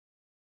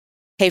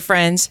Hey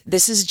friends,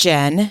 this is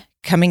Jen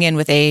coming in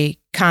with a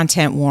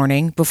content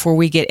warning before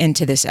we get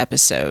into this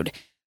episode.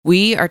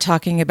 We are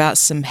talking about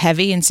some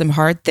heavy and some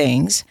hard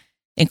things,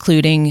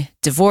 including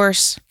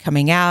divorce,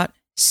 coming out,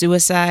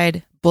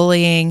 suicide,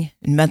 bullying,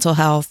 and mental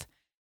health.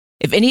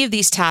 If any of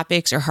these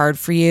topics are hard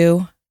for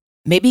you,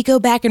 maybe go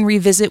back and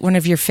revisit one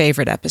of your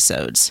favorite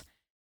episodes.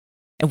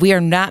 And we are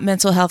not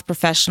mental health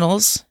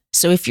professionals,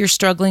 so if you're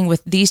struggling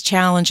with these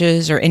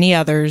challenges or any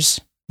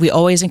others, we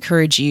always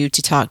encourage you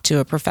to talk to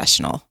a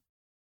professional.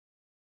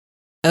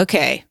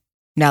 Okay,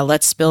 now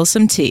let's spill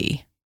some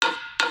tea.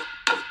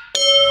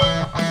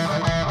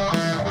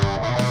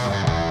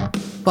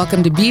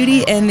 Welcome to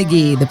Beauty and the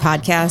Gi, the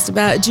podcast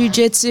about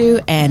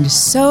jiu-jitsu and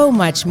so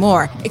much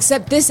more.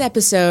 Except this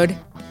episode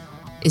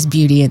is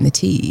Beauty and the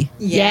Tea.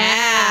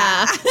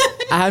 Yeah.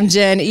 I'm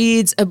Jen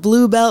Eads, a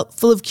blue belt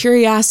full of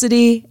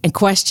curiosity and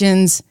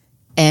questions,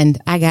 and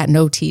I got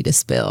no tea to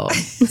spill.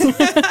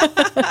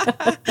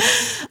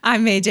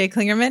 I'm AJ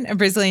Klingerman, a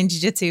Brazilian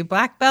Jiu-Jitsu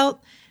black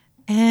belt.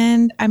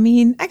 And I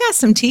got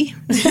some tea.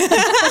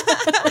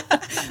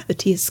 The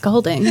tea is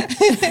scalding.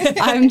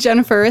 I'm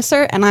Jennifer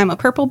Risser, and I'm a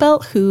purple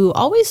belt who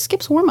always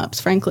skips warm-ups,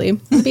 frankly,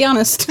 to be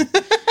honest.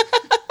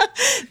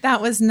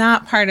 That was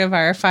not part of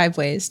our 5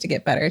 ways to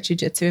get better at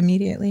jiu-jitsu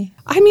immediately.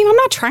 I'm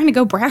not trying to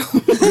go brown.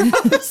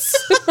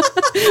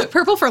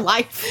 Purple for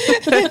life.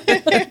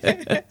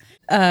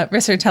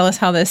 Risser, tell us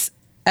how this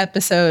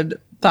episode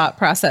thought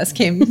process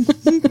came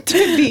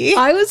to be.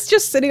 I was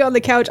just sitting on the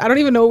couch. I don't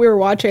even know what we were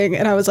watching.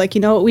 And I was like, you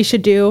know what we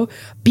should do?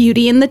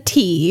 Beauty and the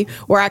Tea,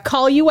 where I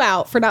call you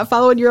out for not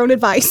following your own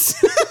advice.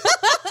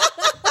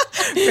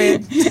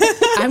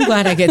 I'm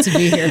glad I get to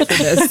be here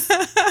for this.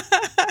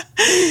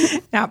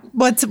 Now,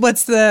 what's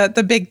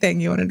the big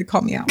thing you wanted to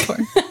call me out for?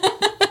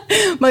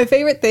 My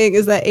favorite thing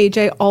is that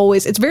AJ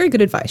always, it's very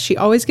good advice. She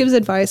always gives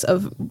advice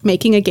of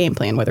making a game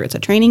plan, whether it's a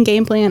training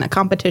game plan, a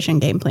competition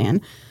game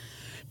plan.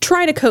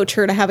 Try to coach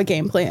her to have a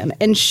game plan,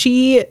 and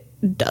she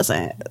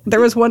doesn't. There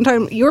was one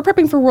time you were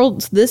prepping for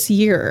Worlds this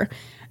year,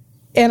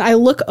 and I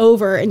look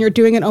over and you're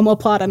doing an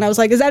omoplata, and I was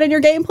like, is that in your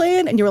game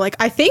plan? And you were like,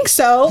 I think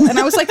so. And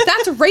I was like,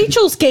 that's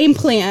Rachel's game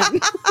plan.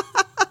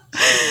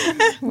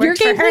 Your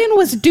game plan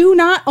was do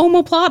not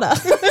omoplata.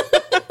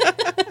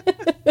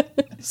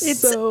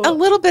 It's a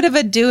little bit of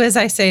a do as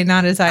I say,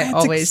 not as I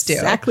always do.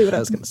 Exactly what I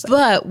was going to say.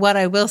 But what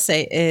I will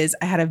say is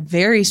I had a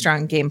very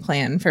strong game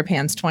plan for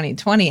PANS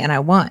 2020 and I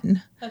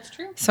won. That's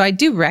true. So I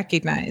do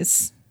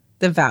recognize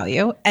the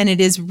value, and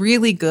it is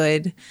really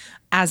good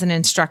as an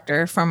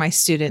instructor for my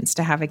students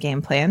to have a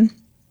game plan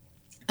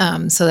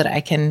so that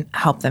I can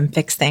help them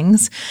fix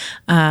things.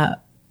 But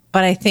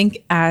I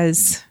think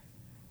as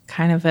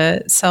kind of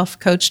a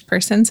self-coached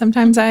person,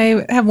 sometimes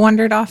I have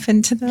wandered off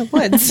into the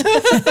woods.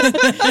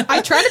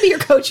 I try to be your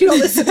coach. You don't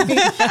listen to me.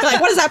 You're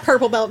like, what does that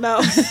purple belt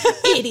know?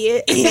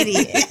 Idiot.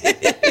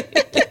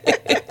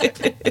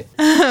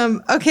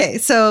 Okay,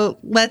 so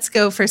let's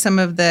go for some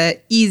of the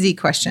easy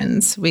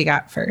questions we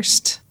got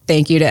first.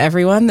 Thank you to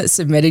everyone that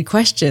submitted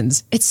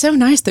questions. It's so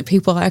nice that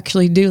people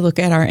actually do look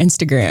at our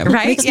Instagram.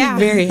 Right? It makes me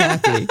very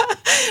happy.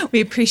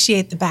 We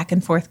appreciate the back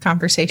and forth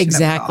conversation.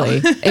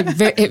 Exactly.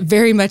 It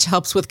very much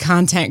helps with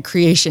content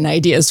creation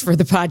ideas for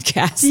the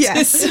podcast.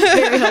 Yes.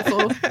 Very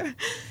helpful.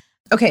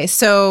 Okay,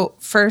 so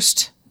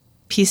first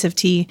piece of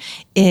tea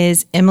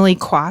is Emily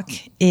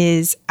Kwok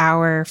is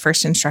our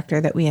first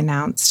instructor that we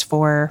announced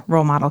for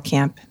Role Model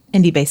Camp,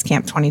 Indie Base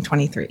Camp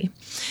 2023.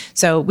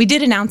 So we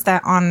did announce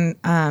that on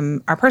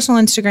our personal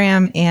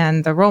Instagram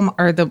and the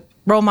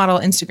Role Model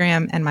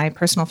Instagram and my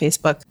personal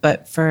Facebook.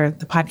 But for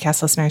the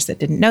podcast listeners that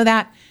didn't know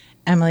that,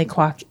 Emily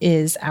Kwok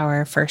is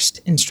our first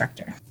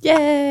instructor.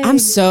 Yay. I'm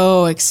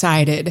so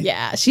excited.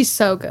 Yeah, she's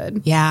so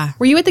good. Yeah.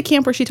 Were you at the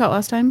camp where she taught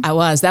last time? I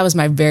was. That was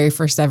my very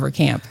first ever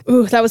camp.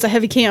 Ooh, that was a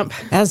heavy camp.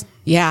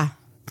 Yeah.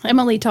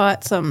 Emily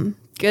taught some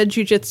good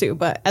jiu-jitsu,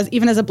 but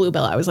even as a blue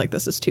belt, I was like,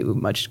 this is too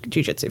much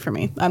jiu-jitsu for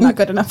me. I'm not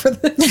good enough for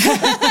this.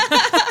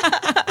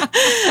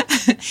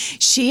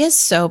 She is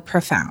so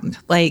profound.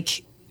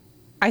 Like,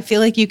 I feel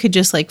like you could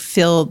just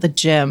fill the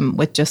gym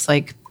with just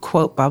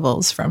quote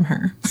bubbles from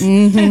her.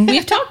 Mm-hmm.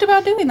 We've talked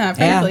about doing that,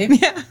 frankly.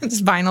 Yeah.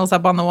 Just vinyls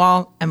up on the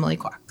wall, Emily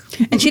Kwok.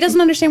 And she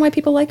doesn't understand why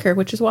people like her,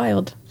 which is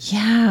wild.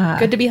 Yeah.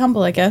 Good to be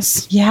humble, I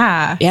guess.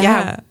 Yeah.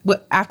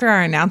 After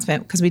our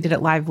announcement, because we did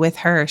it live with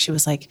her, she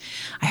was like,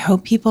 I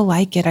hope people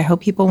like it. I hope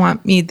people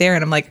want me there.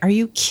 And I'm like, are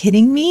you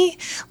kidding me?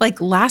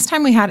 Last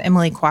time we had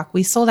Emily Kwok,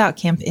 we sold out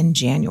camp in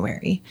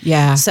January.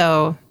 Yeah.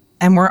 So,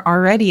 and we're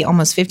already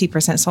almost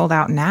 50% sold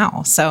out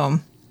now. So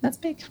that's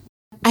big.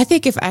 I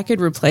think if I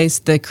could replace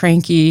the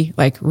cranky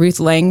Ruth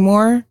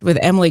Langmore with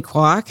Emily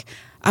Kwok,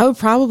 I would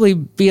probably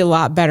be a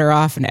lot better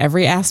off in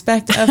every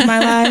aspect of my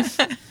life.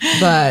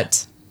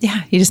 But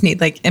yeah, you just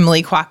need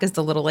Emily Kwok as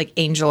the little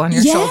angel on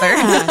your shoulder.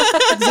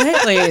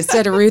 Exactly.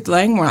 Instead of Ruth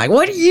Langmore,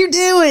 what are you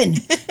doing?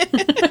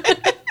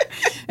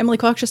 Emily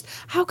Kwok just,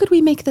 how could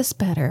we make this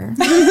better?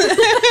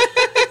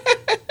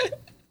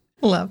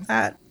 Love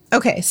that.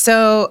 Okay,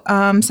 so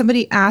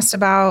somebody asked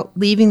about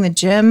leaving the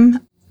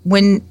gym.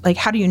 When,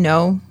 how do you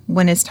know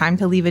when it's time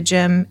to leave a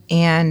gym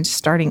and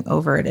starting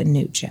over at a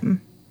new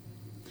gym?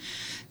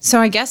 So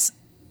I guess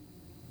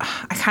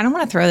I kind of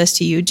want to throw this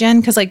to you, Jen,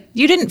 because like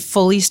you didn't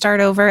fully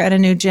start over at a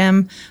new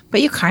gym,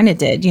 but you kind of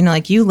did. You know,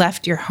 like you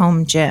left your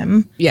home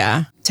gym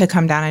to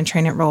come down and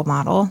train at Role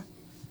Model.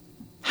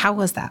 How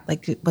was that?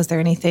 Like, was there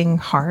anything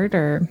hard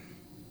or?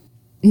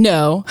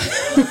 No.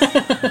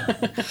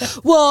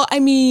 Well, I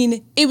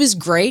mean, it was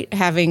great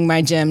having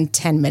my gym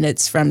 10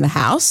 minutes from the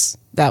house.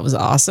 That was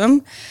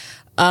awesome.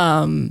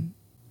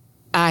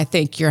 I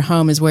think your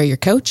home is where your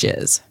coach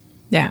is.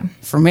 Yeah.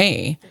 For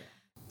me.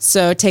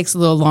 So it takes a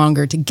little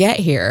longer to get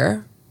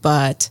here,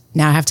 but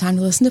now I have time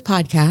to listen to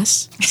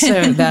podcasts.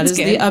 So that is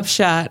the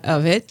upshot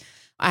of it.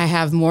 I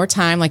have more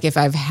time. Like if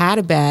I've had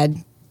a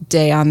bad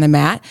day on the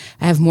mat,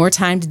 I have more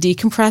time to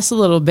decompress a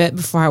little bit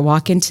before I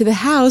walk into the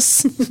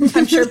house.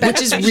 I'm sure,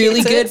 which is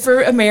really good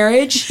for a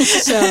marriage.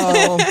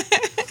 So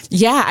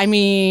yeah, I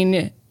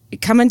mean,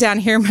 coming down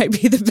here might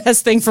be the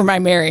best thing for my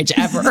marriage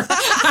ever.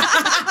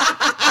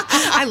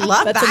 I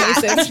love that.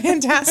 Amazing. That's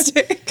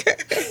fantastic.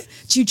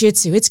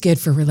 Jiu-jitsu, it's good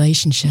for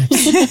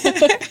relationships.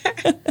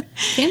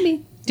 Can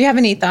be. Do you have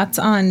any thoughts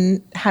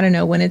on how to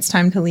know when it's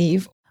time to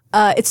leave?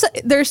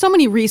 There are so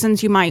many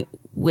reasons you might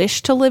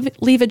wish to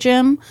leave a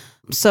gym.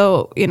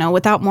 So, you know,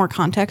 without more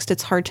context,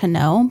 it's hard to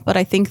know. But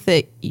I think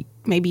that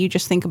maybe you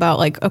just think about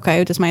like,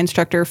 okay, does my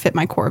instructor fit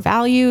my core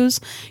values?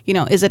 You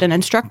know, is it an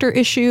instructor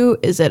issue?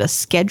 Is it a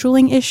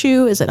scheduling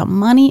issue? Is it a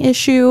money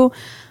issue?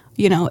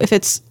 You know,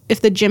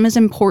 if the gym is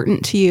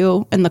important to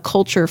you and the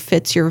culture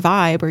fits your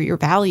vibe or your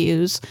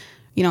values,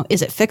 you know,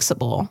 is it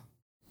fixable?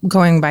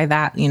 Going by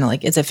that, you know,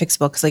 like, is it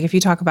fixable? Because like if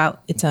you talk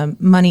about it's a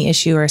money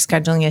issue or a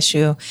scheduling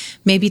issue,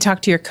 maybe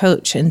talk to your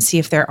coach and see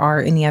if there are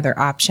any other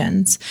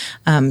options.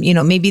 You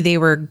know, maybe they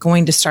were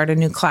going to start a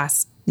new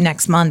class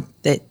next month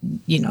that,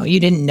 you know, you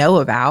didn't know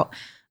about,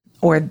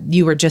 or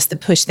you were just the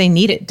push they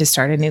needed to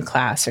start a new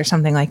class or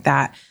something like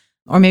that.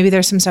 Or maybe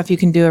there's some stuff you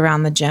can do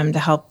around the gym to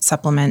help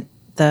supplement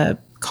the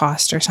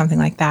cost or something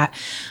like that.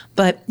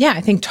 But yeah,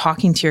 I think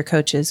talking to your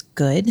coach is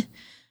good.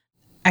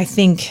 I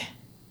think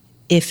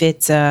if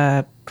it's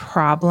a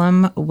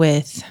problem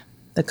with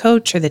the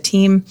coach or the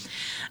team,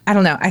 I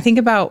don't know. I think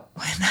about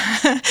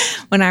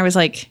when I was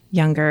like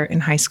younger in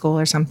high school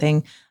or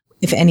something,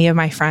 if any of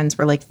my friends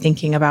were like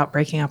thinking about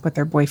breaking up with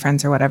their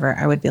boyfriends or whatever,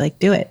 I would be like,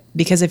 do it.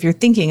 Because if you're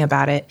thinking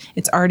about it,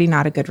 it's already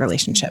not a good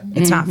relationship.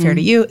 It's not fair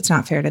to you. It's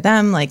not fair to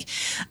them. Like,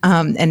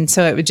 and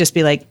so it would just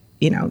be like,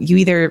 you know,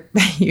 you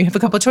have a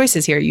couple of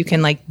choices here. You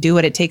can like do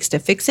what it takes to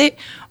fix it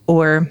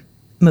or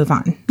move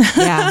on.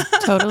 Yeah,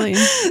 totally.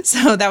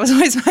 So that was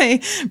always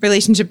my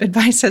relationship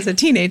advice as a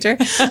teenager.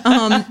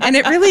 And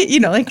it really, you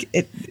know, like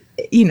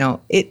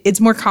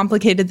it's more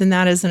complicated than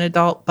that as an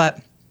adult,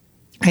 but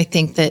I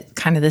think that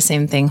kind of the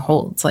same thing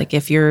holds. Like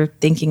if you're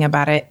thinking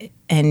about it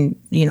and,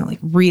 you know, like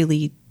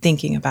really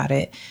thinking about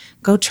it,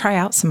 go try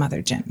out some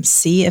other gyms.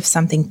 See if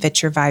something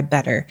fits your vibe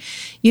better.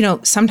 You know,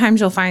 sometimes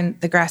you'll find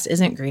the grass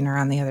isn't greener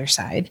on the other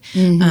side.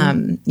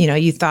 Mm-hmm. You know,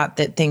 you thought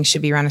that things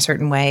should be run a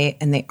certain way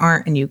and they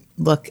aren't, and you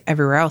look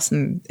everywhere else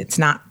and it's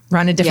not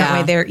run a different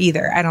way there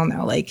either. I don't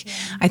know. Like,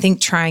 I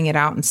think trying it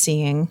out and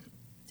seeing.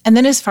 And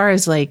then as far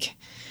as like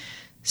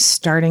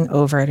starting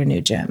over at a new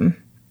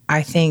gym,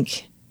 I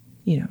think,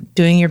 you know,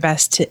 doing your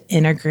best to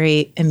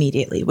integrate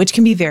immediately, which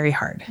can be very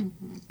hard,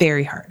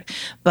 very hard.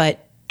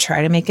 But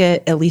try to make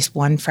at least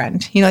one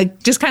friend, you know,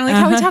 like just kind of like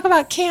how we talk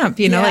about camp,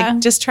 you know, like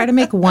just try to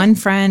make one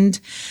friend,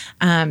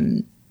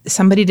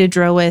 somebody to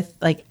drill with,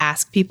 like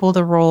ask people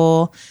to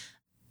roll,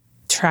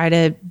 try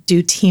to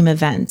do team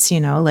events, you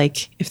know,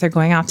 like if they're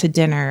going out to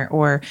dinner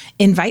or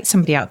invite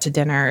somebody out to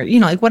dinner, you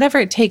know, like whatever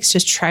it takes,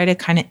 just try to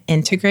kind of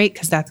integrate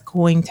because that's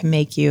going to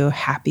make you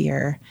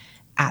happier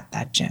at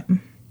that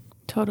gym.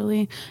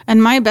 Totally.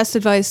 And my best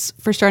advice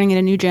for starting at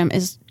a new gym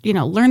is, you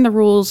know, learn the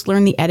rules,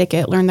 learn the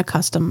etiquette, learn the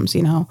customs,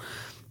 you know.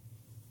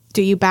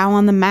 Do you bow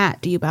on the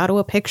mat? Do you bow to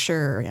a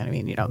picture? I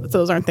mean, you know,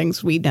 those aren't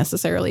things we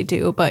necessarily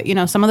do, but, you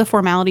know, some of the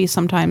formalities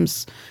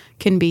sometimes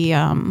can be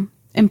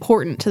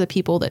important to the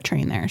people that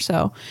train there.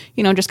 So,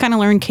 you know, just kind of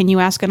learn, can you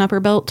ask an upper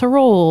belt to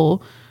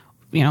roll?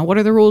 You know, what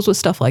are the rules with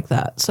stuff like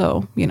that?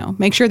 So, you know,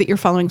 make sure that you're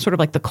following sort of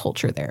like the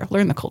culture there.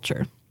 Learn the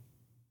culture.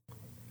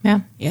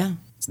 Yeah. Yeah.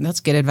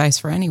 That's good advice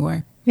for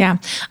anywhere. Yeah.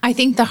 I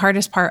think the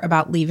hardest part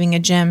about leaving a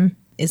gym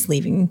is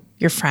leaving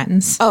your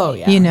friends. Oh,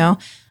 yeah. You know,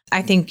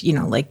 I think, you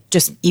know, like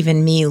just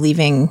even me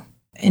leaving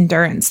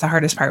endurance, the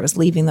hardest part was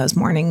leaving those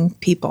morning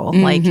people.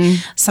 Mm-hmm. Like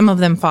some of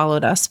them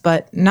followed us,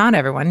 but not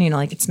everyone, you know,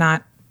 like it's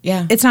not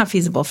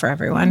feasible for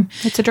everyone.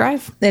 It's a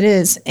drive. It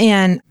is.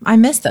 And I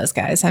miss those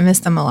guys. I miss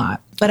them a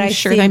lot, but I'm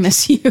sure I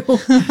miss you.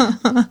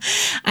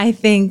 I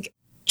think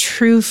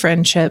true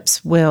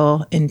friendships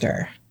will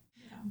endure.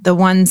 The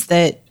ones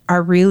that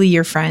are really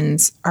your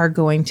friends are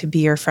going to be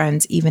your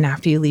friends even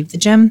after you leave the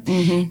gym.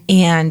 Mm-hmm.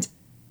 And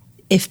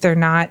if they're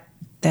not,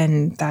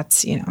 then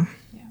that's, you know,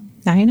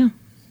 now you know.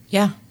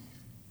 Yeah.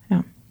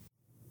 Yeah.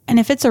 And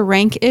if it's a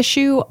rank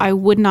issue, I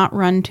would not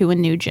run to a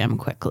new gym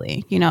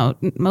quickly. You know,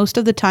 most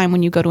of the time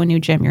when you go to a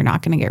new gym, you're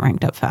not going to get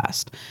ranked up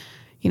fast.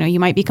 You know, you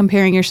might be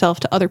comparing yourself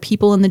to other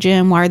people in the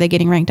gym. Why are they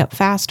getting ranked up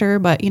faster?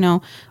 But, you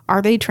know,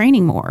 are they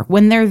training more?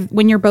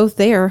 When you're both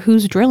there,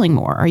 who's drilling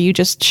more? Are you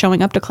just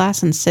showing up to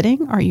class and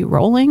sitting? Are you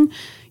rolling?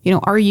 You know,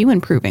 are you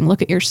improving?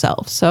 Look at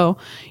yourself. So,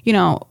 you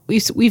know,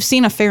 we've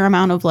seen a fair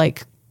amount of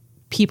like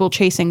people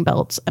chasing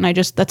belts, and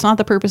that's not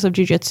the purpose of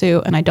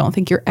jiu-jitsu. And I don't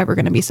think you're ever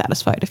going to be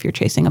satisfied if you're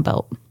chasing a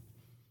belt.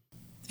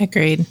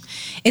 Agreed.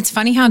 It's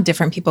funny how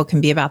different people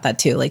can be about that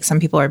too. Like some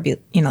people are,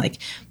 you know, like,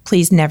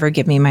 please never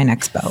give me my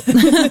next belt.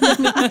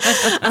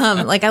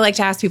 Like I like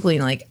to ask people, you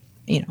know, like,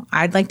 you know,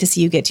 I'd like to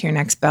see you get to your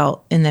next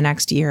belt in the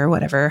next year or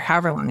whatever,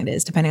 however long it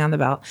is, depending on the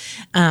belt.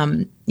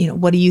 You know,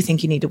 what do you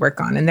think you need to work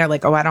on? And they're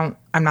like, oh,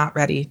 I'm not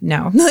ready.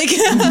 No. Like,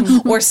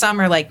 or some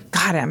are like,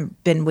 God,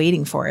 I've been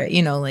waiting for it.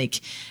 You know,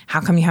 like,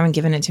 how come you haven't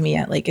given it to me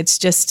yet? Like, it's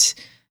just,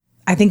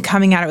 I think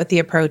coming at it with the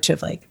approach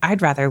of like,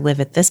 I'd rather live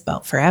at this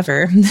belt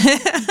forever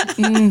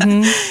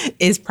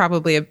is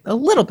probably a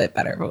little bit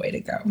better of a way to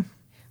go.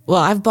 Well,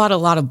 I've bought a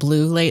lot of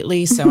blue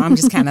lately, so I'm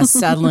just kind of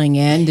settling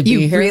in to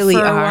be here really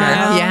for a are.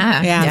 while.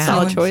 Yeah. So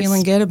I'm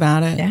feeling good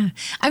about it. Yeah.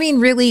 I mean,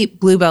 really,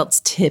 blue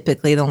belt's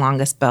typically the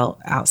longest belt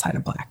outside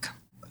of black.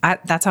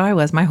 That's how I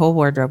was. My whole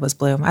wardrobe was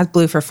blue. I was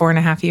blue for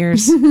 4.5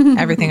 years.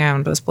 Everything I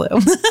owned was blue.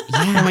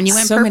 Yeah, And when you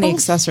went so purple, many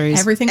accessories.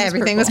 everything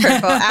was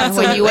purple.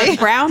 Absolutely. When you went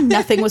brown,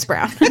 nothing was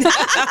brown.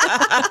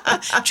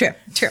 True.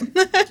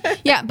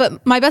 Yeah,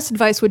 but my best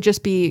advice would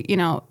just be, you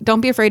know,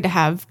 don't be afraid to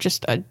have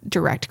just a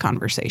direct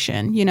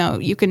conversation. You know,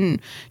 you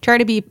can try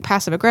to be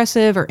passive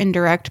aggressive or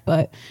indirect,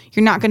 but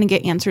you're not going to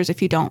get answers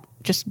if you don't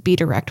just be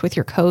direct with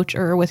your coach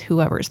or with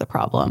whoever's the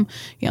problem.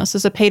 You know, this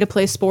is a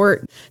pay-to-play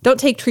sport. Don't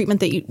take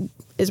treatment that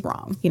is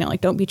wrong. You know,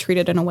 like don't be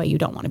treated in a way you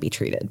don't want to be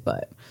treated.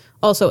 But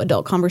also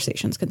adult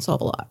conversations can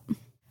solve a lot.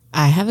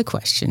 I have a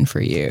question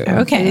for you.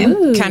 Okay.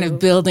 Ooh. Kind of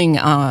building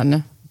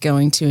on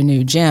going to a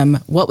new gym.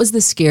 What was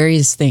the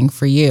scariest thing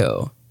for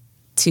you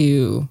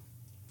to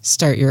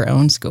start your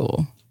own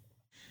school?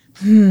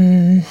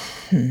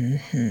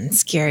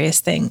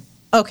 Scariest thing.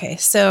 Okay,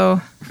 so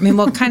I mean,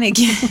 we'll kind of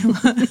get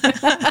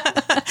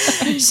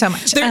so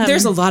much.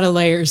 There's a lot of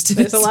layers to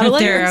this. a lot of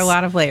layers. There are a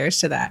lot of layers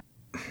to that.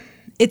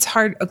 It's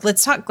hard.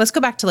 Let's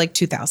go back to like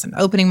 2000,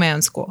 opening my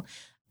own school.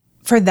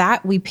 For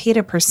that, we paid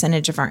a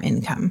percentage of our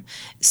income.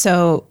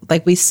 So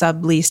like we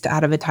subleased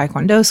out of a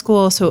Taekwondo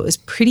school. So it was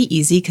pretty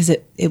easy because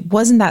it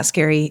wasn't that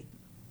scary,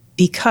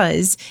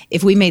 because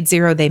if we made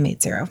zero, they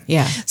made zero.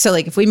 Yeah. So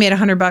like if we made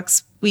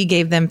 $100, we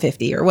gave them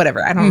 50 or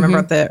whatever. I don't remember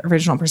what the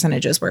original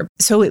percentages were.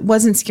 So it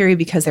wasn't scary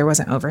because there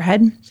wasn't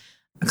overhead.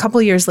 A couple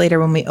of years later,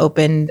 when we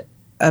opened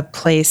a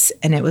place,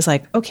 and it was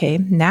like, okay,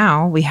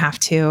 now we have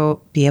to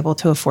be able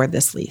to afford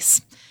this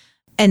lease.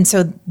 And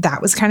so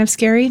that was kind of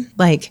scary.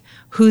 Like,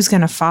 who's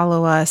going to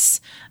follow us?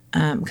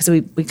 Because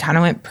we kind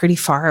of went pretty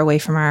far away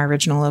from our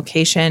original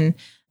location.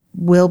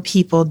 Will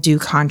people do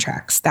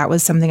contracts? That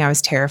was something I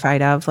was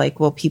terrified of. Like,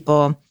 will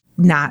people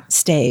not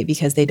stay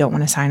because they don't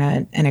want to sign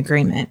an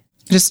agreement?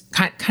 Just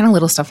kind of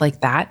little stuff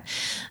like that.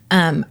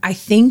 I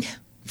think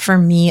for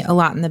me, a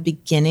lot in the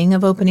beginning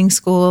of opening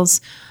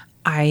schools,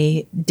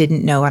 I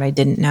didn't know what I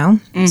didn't know.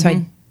 Mm-hmm. So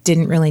I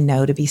didn't really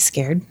know to be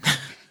scared.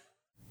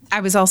 I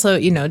was also,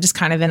 just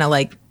kind of in a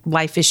like,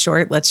 life is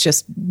short, let's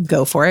just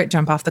go for it,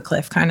 jump off the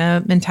cliff kind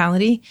of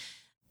mentality.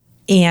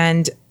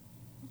 And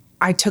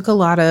I took a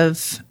lot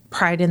of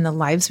pride in the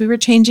lives we were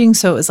changing.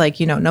 So it was like,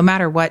 no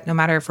matter what, no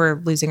matter if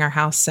we're losing our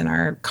house and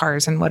our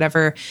cars and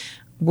whatever,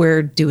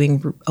 we're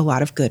doing a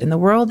lot of good in the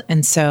world.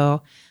 And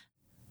so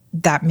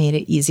that made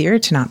it easier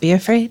to not be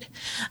afraid.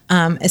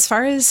 As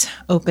far as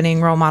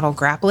opening Role Model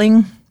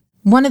Grappling,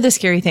 one of the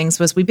scary things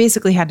was we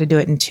basically had to do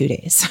it in 2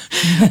 days.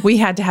 We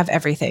had to have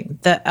everything,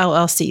 the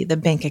LLC, the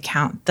bank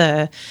account,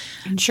 the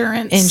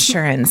insurance, new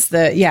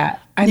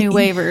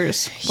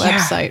waivers,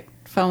 website,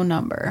 phone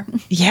number.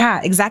 Yeah,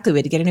 exactly. We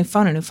had to get a new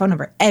phone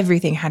number.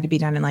 Everything had to be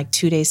done in like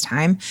 2 days'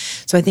 time.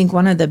 So I think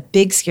one of the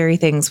big scary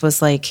things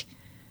was like,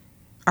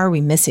 are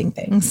we missing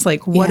things?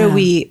 Like, what are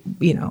we,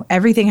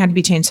 everything had to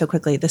be changed so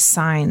quickly. The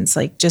signs,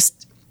 like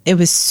it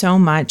was so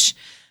much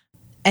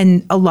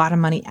and a lot of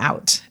money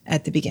out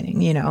at the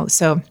beginning,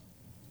 So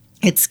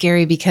it's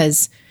scary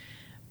because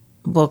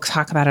we'll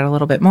talk about it a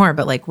little bit more,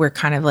 but like, we're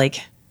kind of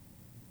like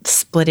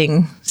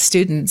splitting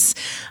students.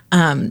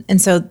 And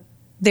so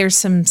there's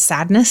some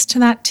sadness to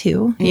that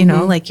too,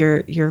 like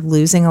you're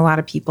losing a lot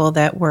of people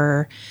that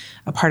were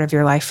a part of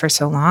your life for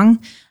so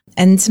long.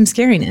 And some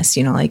scariness,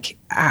 like,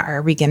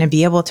 are we going to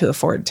be able to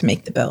afford to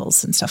make the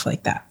bills and stuff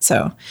like that?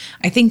 So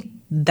I think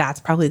that's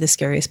probably the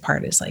scariest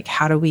part is like,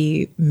 how do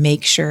we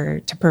make sure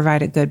to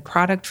provide a good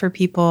product for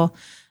people,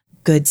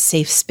 good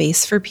safe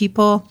space for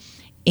people,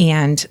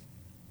 and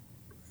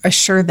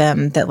assure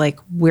them that like,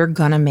 we're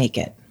going to make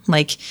it.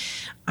 Like,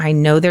 I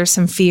know there's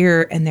some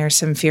fear and there's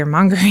some fear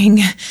mongering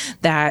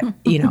that,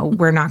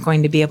 we're not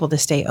going to be able to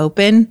stay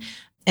open.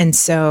 And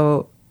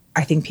so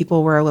I think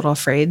people were a little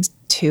afraid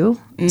too.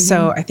 Mm-hmm.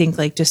 So I think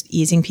like just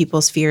easing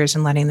people's fears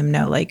and letting them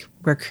know, like,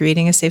 we're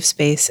creating a safe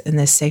space and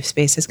this safe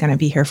space is going to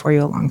be here for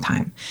you a long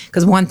time.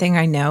 Because one thing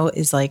I know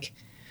is like,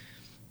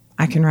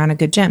 I can run a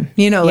good gym,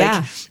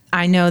 like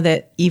I know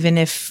that even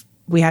if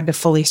we had to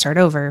fully start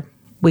over,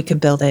 we could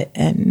build it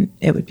and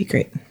it would be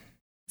great.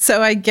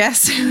 So I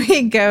guess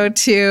we go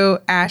to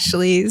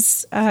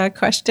Ashley's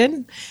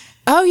question.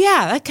 Oh,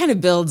 yeah. That kind of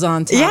builds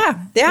on top.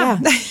 Yeah.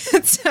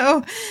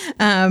 So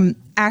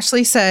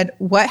Ashley said,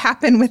 what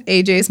happened with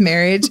AJ's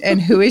marriage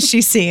and who is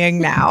she seeing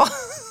now?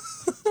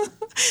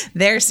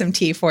 There's some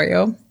tea for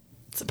you.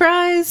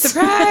 Surprise.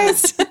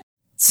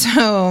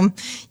 So,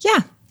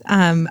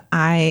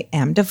 I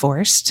am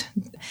divorced.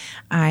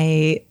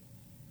 I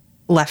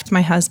left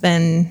my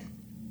husband.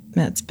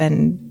 It's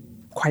been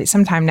quite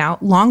some time now,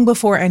 long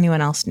before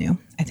anyone else knew.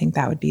 I think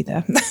that would be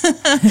the...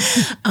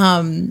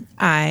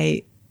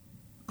 I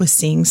was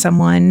seeing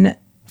someone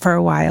for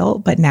a while,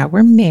 but now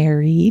we're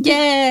married.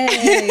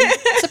 Yay.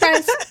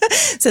 Surprise.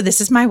 So this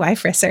is my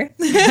wife, Risser.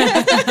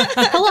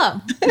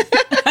 Hello.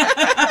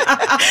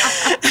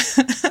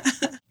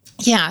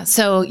 Yeah.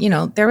 So,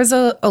 there was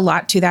a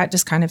lot to that,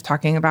 just kind of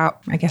talking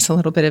about, I guess, a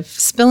little bit of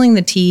spilling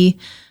the tea.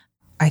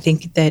 I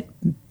think that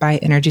by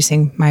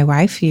introducing my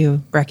wife,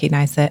 you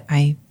recognize that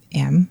I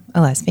am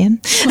a lesbian.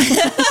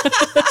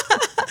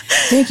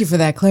 Thank you for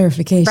that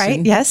clarification.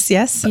 Right? Yes.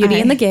 Beauty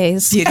and the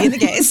gays. Beauty and the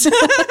gays.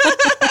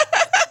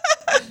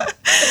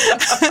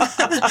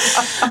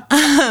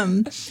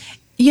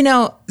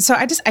 So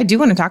I do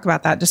want to talk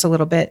about that just a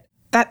little bit.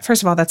 That,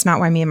 first of all, that's not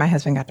why me and my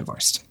husband got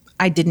divorced.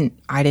 I didn't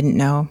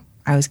know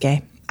I was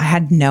gay. I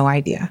had no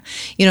idea.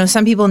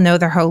 Some people know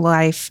their whole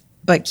life,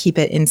 but keep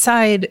it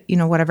inside,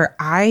 whatever.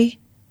 I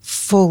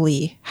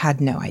fully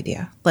had no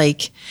idea.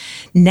 Like,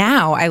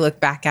 now I look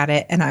back at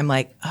it and I'm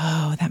like,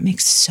 oh, that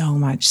makes so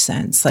much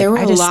sense. Like, there were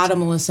a lot of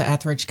Melissa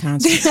Etheridge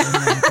concerts in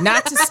there.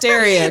 Not to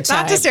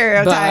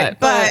stereotype.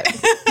 But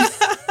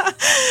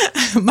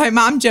my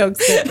mom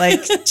jokes that,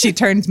 like, she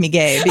turned me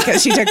gay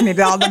because she took me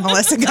to all the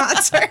Melissa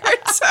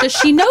concerts. Does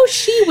she know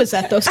she was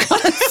at those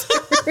concerts?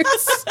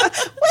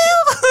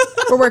 Well,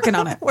 we're working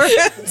on it.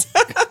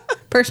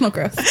 Personal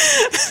growth.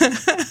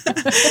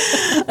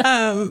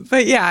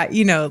 But yeah,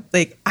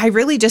 like, I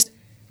really just,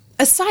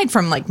 aside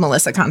from like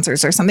Melissa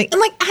concerts or something,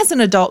 and like as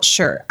an adult,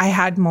 sure, I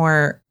had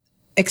more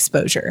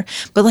exposure.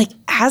 But like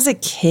as a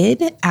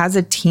kid, as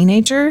a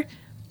teenager,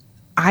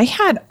 I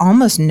had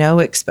almost no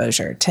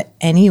exposure to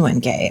anyone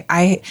gay.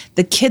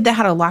 The kid that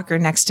had a locker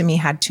next to me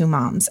had 2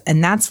 moms,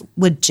 and that's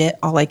legit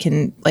all I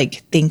can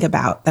like think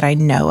about that I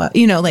know of.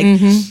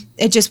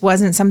 It just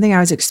wasn't something I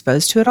was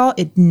exposed to at all.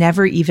 It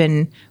never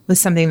even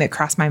was something that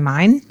crossed my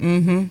mind.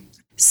 Mm-hmm.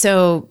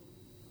 So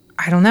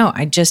I don't know.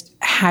 I just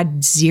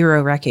had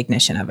zero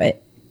recognition of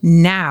it.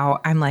 Now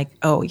I'm like,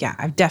 oh yeah,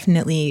 I've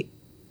definitely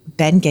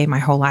been gay my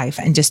whole life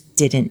and just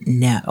didn't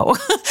know.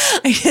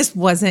 I just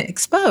wasn't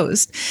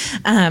exposed.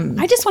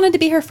 I just wanted to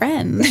be her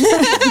friend.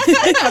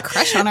 I have a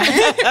crush on her.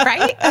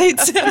 Right? And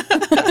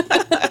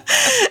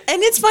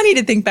it's funny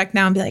to think back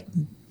now and be like,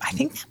 I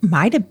think that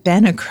might have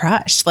been a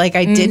crush. Like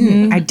I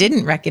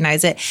didn't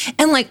recognize it.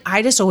 And like,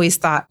 I just always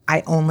thought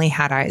I only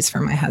had eyes for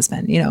my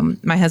husband.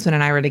 My husband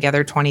and I were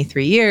together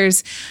 23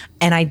 years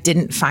and I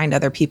didn't find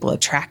other people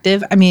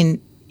attractive. I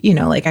mean,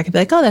 like I could be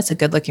like, oh, that's a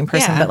good looking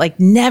person. Yeah. But like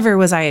never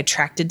was I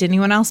attracted to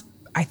anyone else.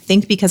 I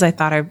think because I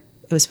thought it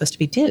was supposed to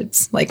be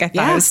dudes. Like I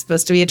thought I was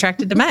supposed to be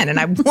attracted to men and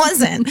I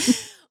wasn't.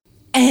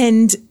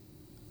 And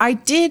I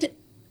did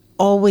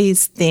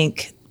always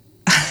think,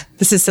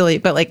 this is silly,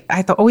 but like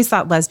I always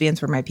thought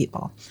lesbians were my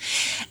people.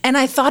 And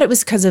I thought it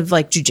was because of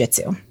like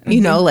jujitsu,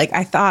 like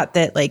I thought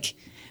that like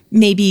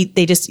maybe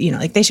they just,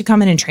 like they should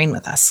come in and train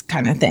with us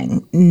kind of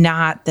thing.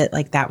 Not that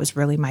like that was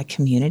really my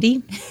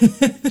community.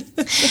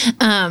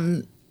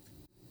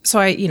 So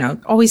I,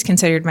 always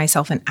considered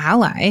myself an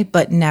ally,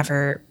 but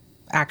never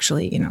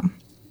actually,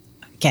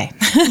 gay.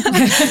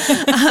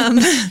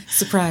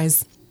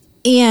 Surprise.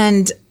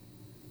 And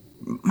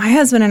my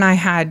husband and I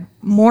had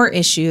more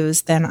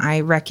issues than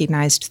I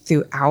recognized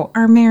throughout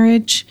our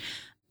marriage.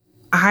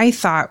 I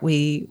thought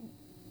we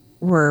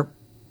were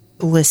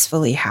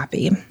blissfully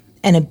happy.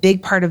 And a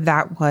big part of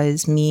that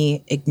was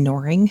me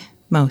ignoring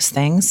most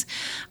things.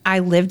 I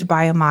lived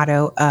by a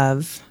motto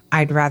of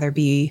I'd rather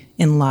be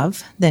in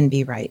love than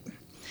be right.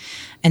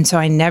 And so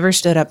I never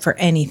stood up for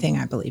anything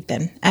I believed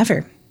in,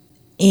 ever.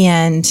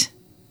 And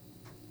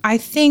I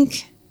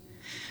think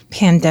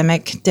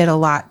pandemic did a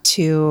lot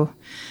to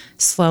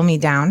slow me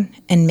down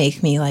and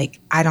make me like,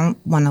 I don't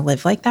want to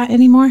live like that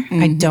anymore.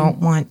 Mm-hmm. I don't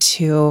want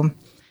to,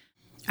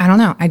 I don't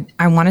know.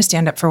 I want to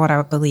stand up for what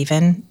I believe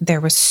in.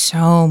 There was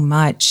so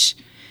much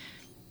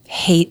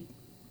hate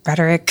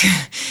rhetoric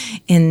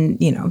in,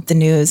 the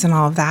news and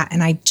all of that.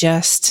 And I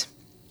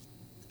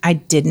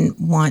didn't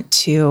want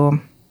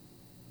to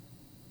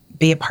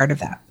be a part of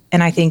that.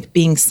 And I think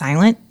being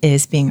silent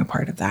is being a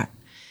part of that.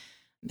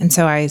 And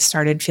so I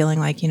started feeling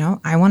like,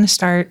 I want to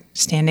start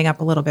standing up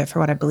a little bit for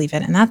what I believe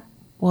in. And that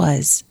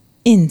was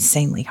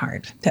insanely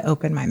hard to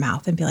open my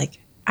mouth and be like,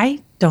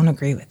 I don't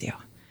agree with you.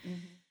 Mm-hmm.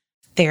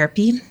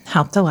 Therapy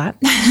helped a lot.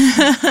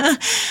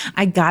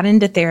 I got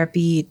into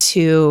therapy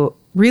to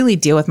really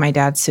deal with my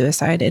dad's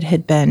suicide. It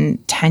had been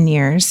 10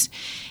 years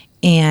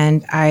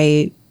and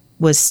I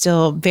was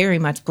still very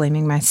much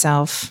blaming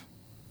myself,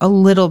 a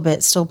little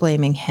bit still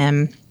blaming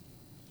him.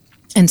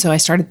 And so I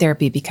started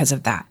therapy because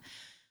of that.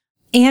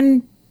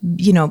 And,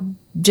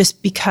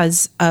 just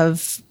because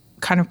of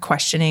kind of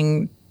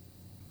questioning,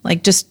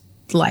 like, just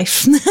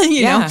life,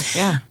 you know?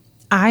 Yeah.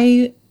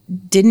 I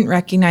didn't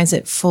recognize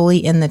it fully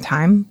in the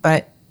time,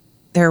 but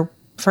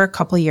for a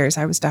couple of years,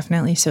 I was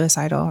definitely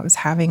suicidal. I was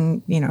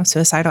having,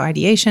 suicidal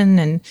ideation.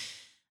 And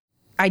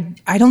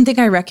I don't think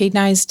I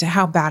recognized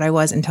how bad I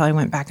was until I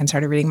went back and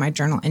started reading my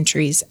journal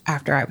entries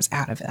after I was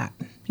out of that,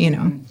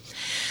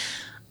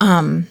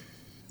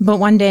 But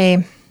one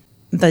day,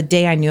 the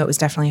day I knew it was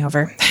definitely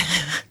over,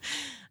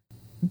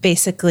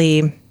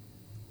 basically,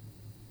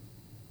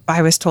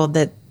 I was told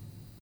that,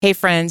 hey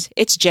friends,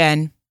 it's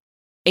Jen.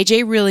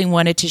 AJ really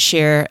wanted to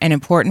share an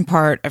important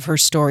part of her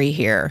story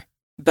here,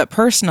 but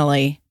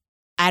personally,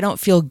 I don't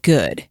feel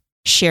good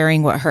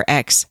sharing what her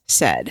ex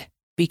said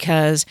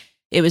because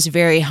it was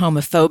very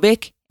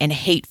homophobic and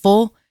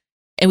hateful,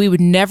 and we would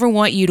never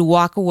want you to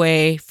walk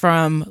away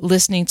from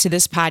listening to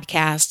this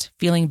podcast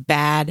feeling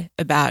bad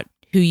about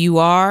who you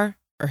are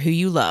or who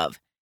you love.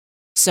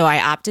 So I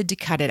opted to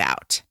cut it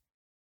out.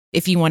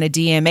 If you want to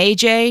DM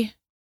AJ,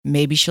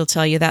 maybe she'll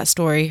tell you that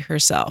story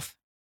herself.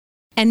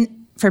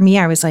 And for me,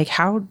 I was like,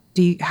 how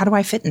do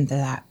I fit into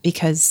that?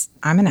 Because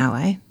I'm an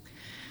ally.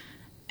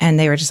 And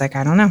they were just like,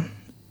 I don't know.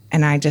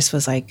 And I just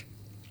was like,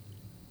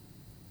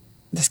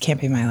 this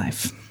can't be my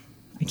life.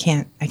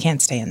 I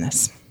can't stay in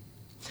this.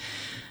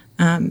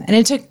 And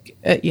it took,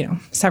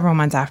 several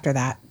months after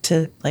that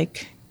to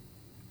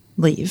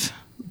leave.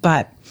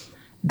 But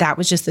that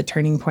was just the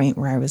turning point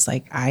where I was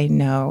like, I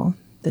know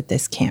that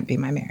this can't be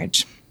my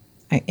marriage.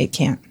 It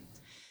can't.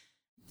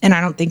 And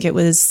I don't think it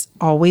was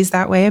always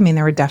that way. I mean,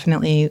 there were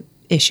definitely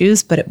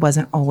issues, but it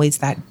wasn't always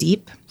that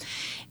deep.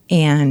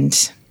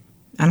 And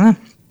I don't know,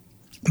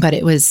 but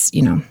it was,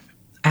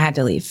 I had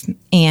to leave.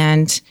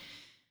 And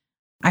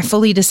I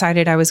fully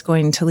decided I was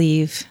going to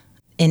leave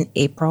in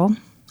April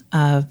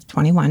of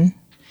 21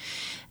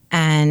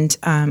 and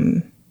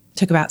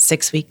took about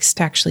 6 weeks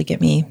to actually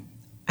get me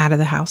out of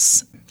the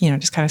house,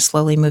 just kind of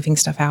slowly moving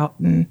stuff out.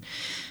 And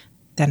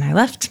then I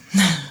left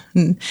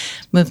and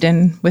moved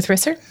in with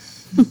Risser.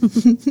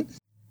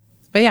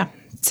 But yeah,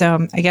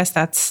 so I guess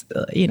that's,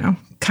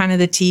 kind of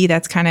the tea.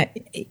 That's kind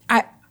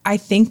of, I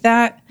think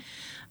that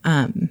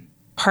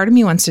part of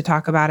me wants to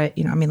talk about it,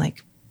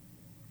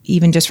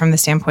 even just from the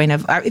standpoint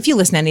of, if you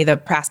listen to any of the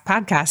past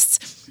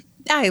podcasts,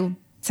 I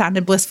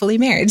sounded blissfully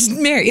married.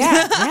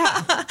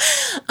 Yeah.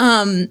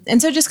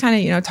 And so just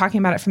kind of, talking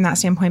about it from that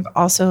standpoint, but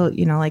also,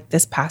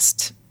 this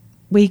past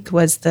week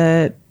was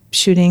the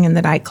shooting in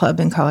the nightclub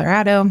in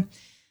Colorado.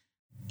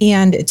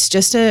 And it's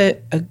just a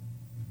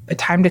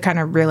time to kind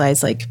of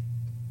realize,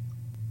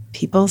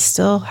 people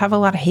still have a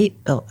lot of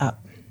hate built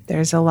up.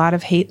 There's a lot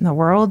of hate in the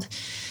world.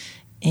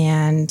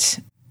 And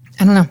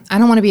I don't know. I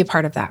don't want to be a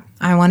part of that.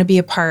 I want to be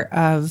a part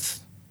of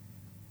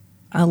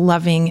a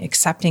loving,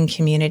 accepting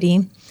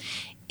community.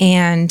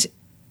 And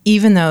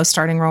even though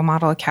starting Role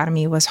Model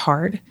Academy was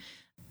hard,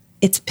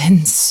 it's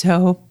been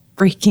so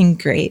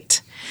freaking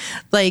great.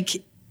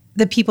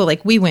 The people,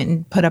 we went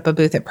and put up a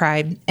booth at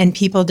Pride, and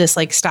people just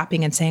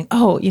stopping and saying,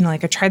 oh, I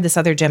tried this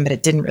other gym, but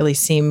it didn't really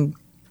seem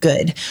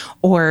good.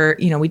 Or,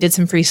 we did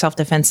some free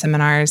self-defense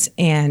seminars,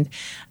 and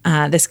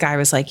this guy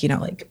was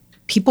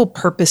people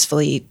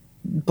purposefully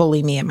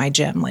bully me at my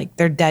gym.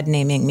 They're dead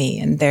naming me,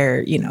 and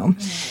they're,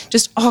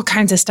 just all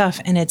kinds of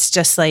stuff. And it's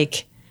just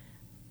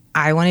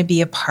I want to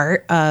be a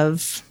part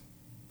of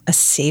a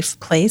safe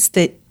place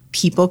that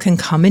people can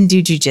come and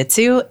do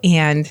jujitsu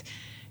and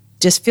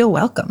just feel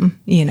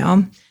welcome.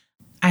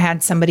 I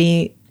had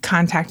somebody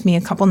contact me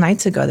a couple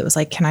nights ago that was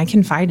like, can I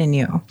confide in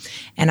you?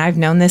 And I've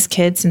known this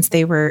kid since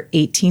they were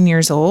 18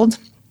 years old.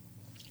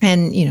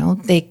 And,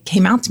 they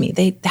came out to me.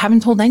 They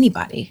haven't told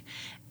anybody.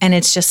 And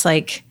it's just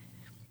I've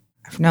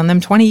known them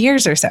 20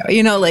 years or so,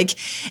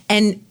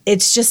 and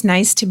it's just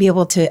nice to be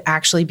able to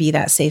actually be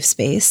that safe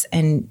space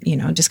and,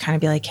 just kind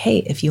of be like, hey,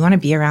 if you want to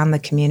be around the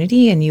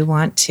community and you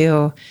want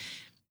to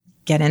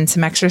get in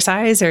some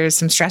exercise or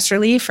some stress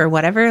relief or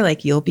whatever,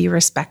 you'll be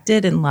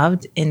respected and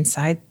loved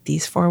inside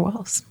these four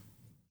walls.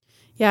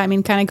 Yeah,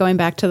 kind of going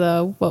back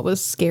to what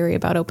was scary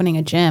about opening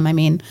a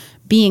gym.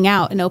 Being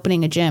out and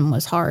opening a gym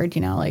was hard,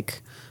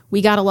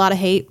 we got a lot of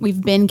hate.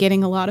 We've been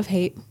getting a lot of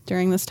hate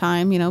during this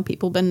time.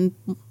 People been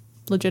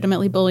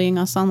legitimately bullying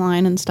us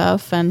online and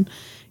stuff. And,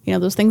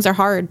 those things are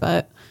hard,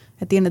 but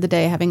at the end of the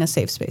day, having a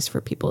safe space for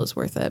people is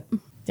worth it.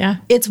 Yeah.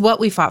 It's what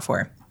we fought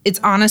for. It's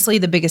honestly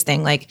the biggest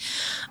thing.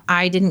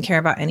 I didn't care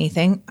about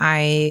anything.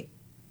 I,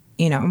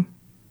 had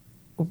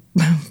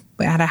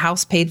a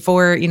house paid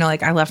for,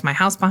 I left my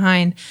house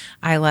behind.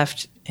 I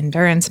left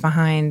Endurance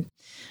behind.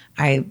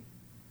 I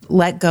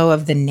let go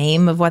of the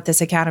name of what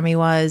this academy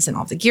was and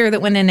all the gear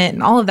that went in it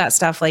and all of that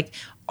stuff.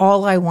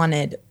 All I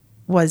wanted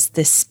was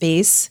this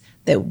space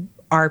that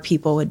our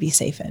people would be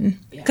safe in.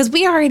 Because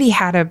we already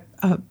had a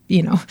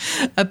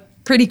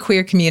pretty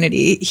queer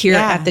community here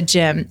at the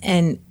gym.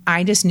 And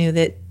I just knew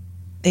that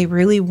they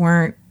really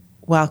weren't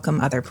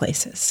welcome other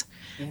places.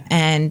 Yeah.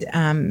 And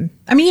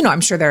I mean,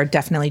 I'm sure there are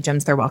definitely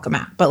gyms they're welcome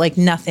at, but like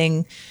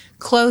nothing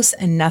close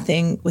and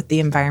nothing with the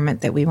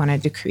environment that we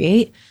wanted to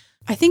create.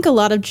 I think a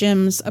lot of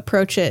gyms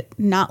approach it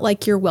not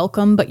like you're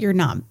welcome, but you're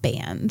not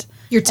banned.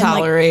 You're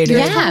tolerated.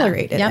 You're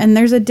tolerated. Yep. And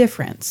there's a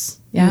difference.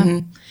 Yeah.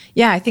 Mm-hmm.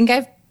 Yeah. I think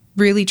I've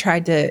really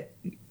tried to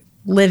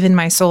live in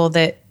my soul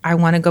that I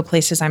want to go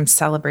places I'm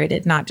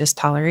celebrated, not just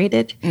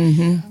tolerated.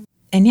 Mm-hmm.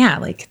 And yeah,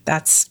 like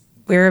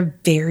we're a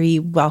very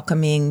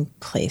welcoming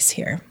place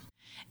here.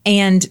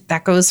 And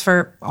that goes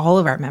for all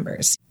of our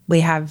members.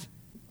 We have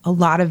a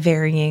lot of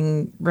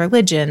varying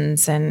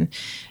religions and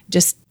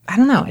just, I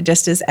don't know, it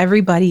just is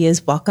everybody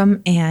is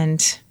welcome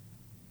and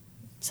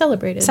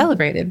celebrated.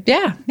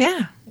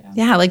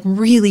 Yeah, like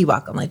really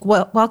welcome. Like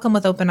welcome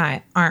with open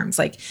arms.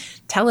 Like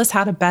tell us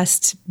how to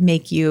best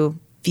make you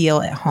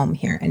feel at home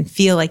here and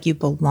feel like you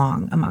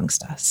belong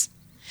amongst us.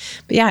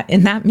 But yeah,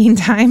 in that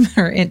meantime,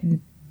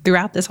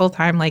 throughout this whole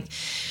time, like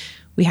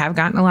we have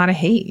gotten a lot of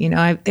hate. You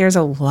know, there's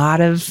a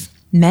lot of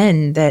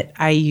men that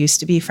I used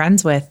to be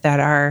friends with that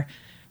are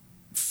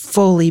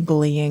fully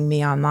bullying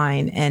me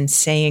online and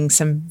saying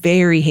some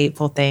very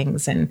hateful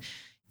things and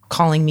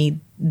calling me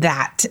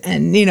that.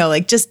 And, you know,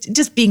 like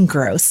just being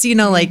gross, you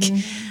know, like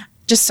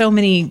just so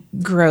many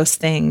gross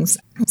things.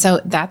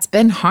 So that's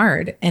been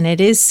hard and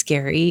it is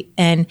scary.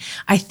 And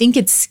I think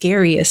it's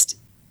scariest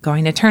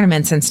going to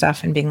tournaments and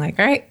stuff and being like,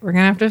 all right, we're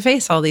going to have to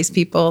face all these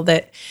people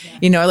that,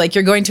 you know, like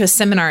you're going to a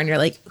seminar and you're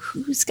like,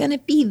 who's going to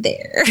be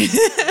there?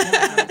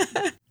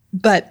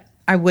 But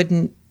I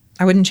wouldn't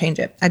change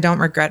it. I don't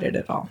regret it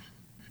at all.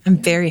 I'm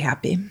very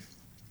happy.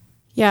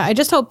 Yeah. I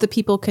just hope that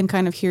people can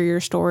kind of hear your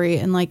story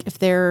and like, if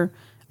they're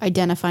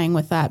identifying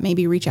with that,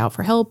 maybe reach out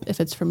for help if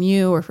it's from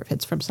you or if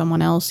it's from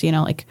someone else, you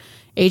know, like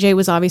AJ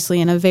was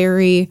obviously in a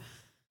very,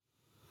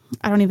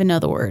 I don't even know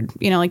the word,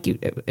 you know, like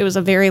it was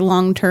a very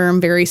long-term,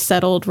 very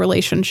settled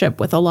relationship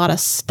with a lot of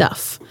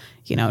stuff.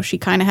 You know, she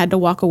kind of had to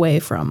walk away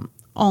from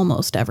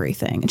almost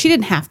everything and she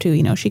didn't have to,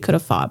 you know, she could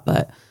have fought,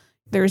 but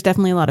there was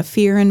definitely a lot of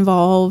fear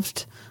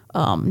involved,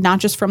 not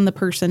just from the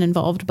person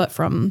involved, but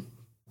from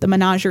the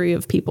menagerie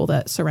of people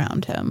that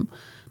surround him.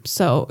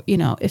 So, you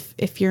know,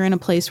 if you're in a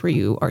place where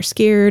you are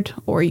scared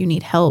or you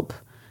need help,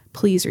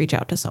 please reach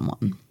out to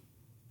someone.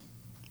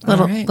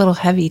 Little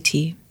heavy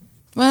tea.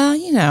 Well,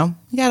 you know,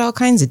 you got all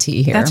kinds of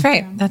tea here. That's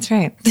right. That's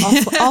right.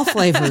 All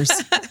flavors.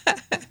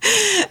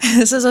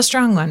 This is a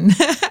strong one.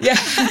 Yeah.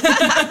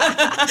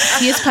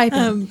 He is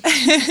piping.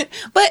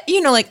 But, you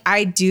know, like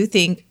I do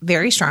think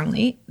very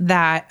strongly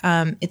that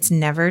it's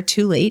never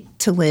too late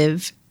to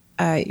live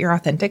your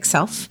authentic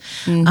self.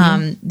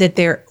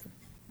 That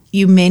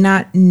you may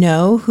not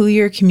know who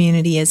your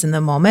community is in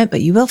the moment,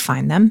 but you will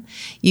find them.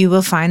 You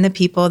will find the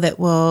people that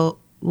will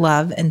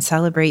love and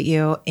celebrate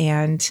you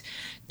and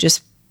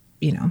just,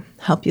 you know,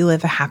 help you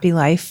live a happy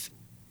life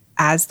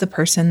as the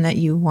person that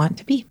you want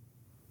to be.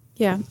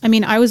 Yeah. I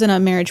mean, I was in a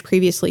marriage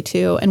previously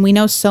too, and we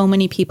know so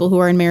many people who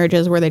are in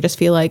marriages where they just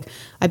feel like,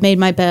 I've made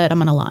my bed, I'm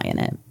going to lie in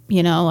it,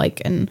 you know,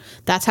 like, and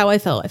that's how I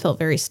felt. I felt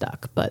very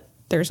stuck, but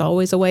there's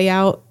always a way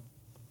out.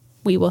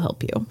 We will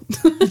help you.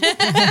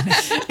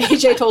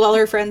 AJ told all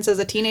her friends as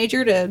a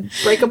teenager to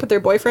break up with their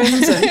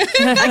boyfriends.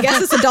 And I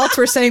guess as adults,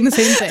 we're saying the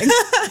same thing.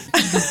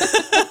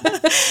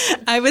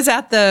 I was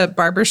at the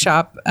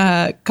barbershop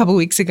a couple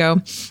weeks ago.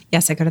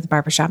 Yes, I go to the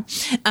barbershop.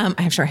 I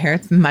have short hair.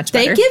 It's much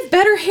better. They give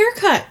better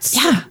haircuts.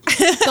 Yeah.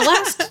 The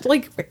last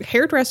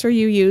hairdresser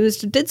you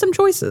used did some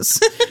choices.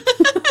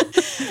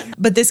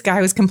 But this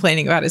guy was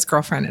complaining about his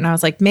girlfriend. And I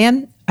was like,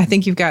 man, I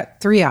think you've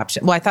got 3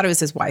 options. Well, I thought it was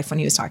his wife when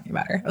he was talking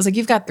about her. I was like,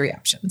 you've got 3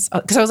 options.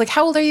 Because I was like,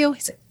 how old are you?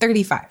 He's like,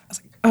 35. I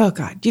was like, oh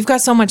God, you've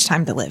got so much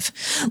time to live.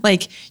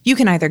 Like you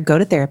can either go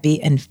to therapy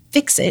and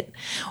fix it,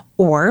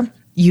 or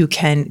you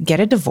can get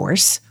a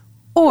divorce,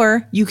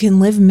 or you can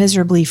live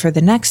miserably for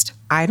the next,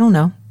 I don't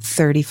know,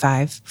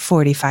 35,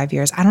 45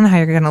 years. I don't know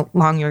how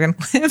long you're going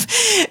to live.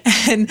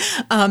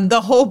 And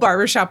the whole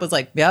barbershop was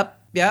like, yep.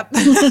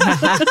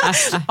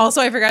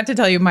 Also, I forgot to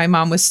tell you, my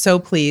mom was so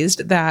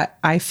pleased that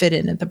I fit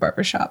in at the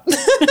barbershop.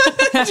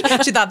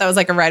 She thought that was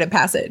like a rite of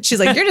passage. She's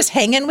like, you're just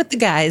hanging with the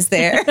guys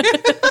there.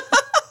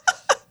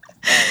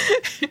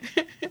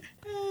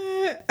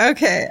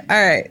 Okay.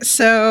 All right.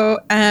 So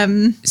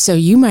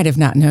you might have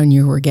not known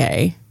you were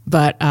gay,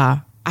 but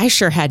I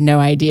sure had no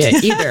idea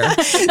either.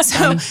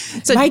 So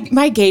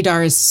my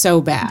gaydar is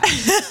so bad.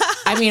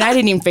 I mean, I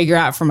didn't even figure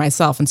out for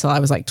myself until I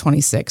was like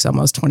 26,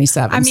 almost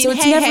 27. I mean, so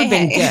it's never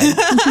been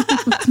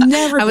good.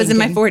 Never. I was in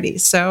my 40s.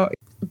 So,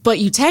 but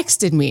you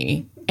texted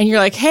me and you're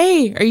like,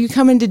 "Hey, are you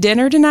coming to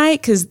dinner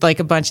tonight?" Because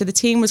like a bunch of the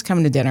team was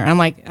coming to dinner. I'm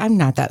like, I'm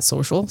not that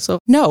social, so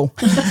no.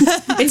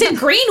 It's in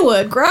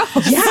Greenwood, gross.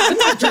 Yeah, I'm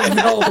not driving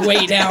all the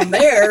way down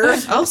there.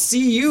 I'll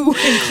see you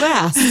in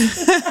class.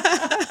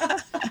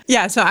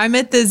 Yeah, so I'm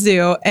at the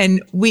zoo,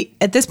 and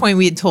at this point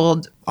we had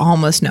told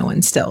almost no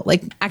one still.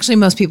 Like, actually,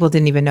 most people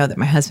didn't even know that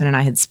my husband and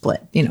I had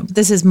split. You know,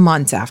 this is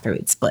months after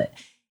we'd split.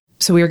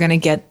 So we were going to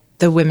get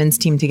the women's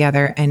team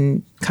together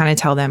and kind of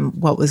tell them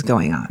what was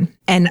going on.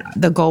 And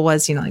the goal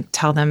was, you know, like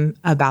tell them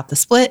about the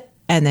split,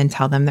 and then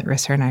tell them that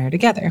Rissa and I are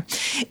together.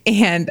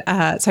 And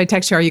so I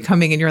text you, are you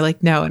coming? And you're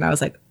like, no. And I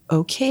was like,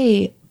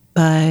 okay.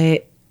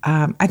 But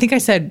I think I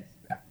said,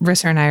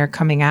 Rissa and I are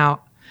coming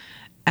out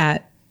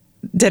at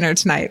dinner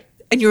tonight.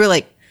 And you were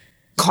like,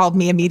 called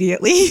me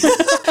immediately.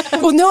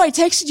 Well, no, I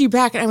texted you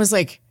back and I was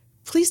like,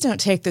 please don't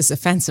take this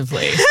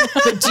offensively.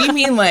 But do you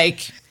mean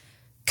like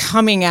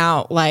coming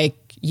out like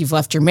you've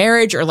left your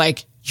marriage or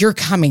like you're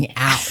coming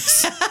out?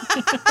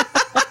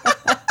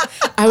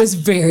 I was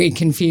very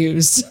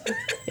confused.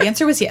 The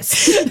answer was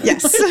yes.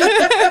 Yes.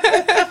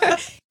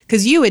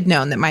 Because you had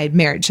known that my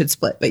marriage had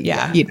split, but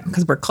yeah, you know,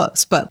 because we're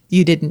close, but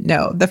you didn't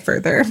know the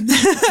further.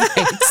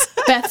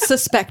 Beth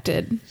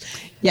suspected.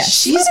 Yeah,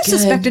 She might have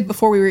suspected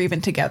before we were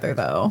even together,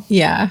 though.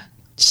 Yeah.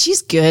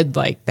 She's good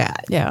like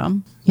that.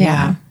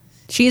 Yeah.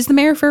 She is the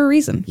mayor for a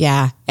reason.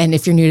 Yeah. And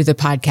if you're new to the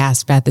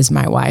podcast, Beth is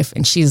my wife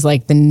and she's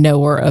like the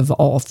knower of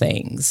all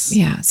things.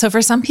 Yeah. So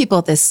for some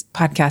people, this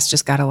podcast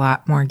just got a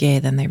lot more gay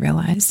than they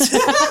realized.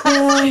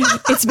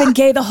 It's been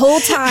gay the whole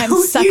time,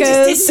 suckers. You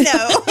just didn't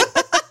know.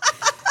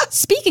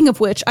 Speaking of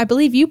which, I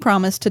believe you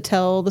promised to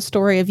tell the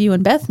story of you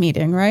and Beth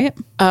meeting, right?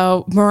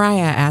 Oh,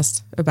 Mariah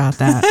asked about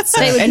that. So,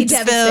 They would be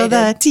Spill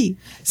the tea.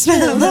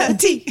 Spill the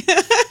tea.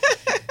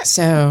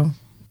 so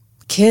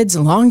kids,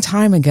 a long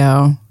time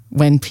ago,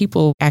 when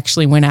people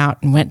actually went out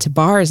and went to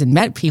bars and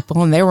met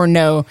people and there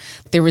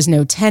was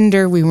no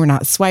Tinder, we were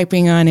not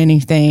swiping on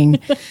anything.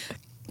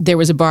 There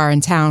was a bar in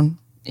town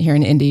here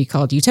in Indy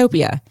called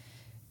Utopia.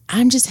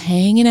 I'm just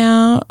hanging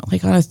out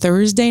like on a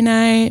Thursday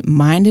night,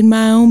 minding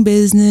my own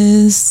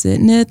business,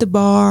 sitting at the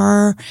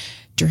bar,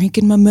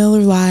 drinking my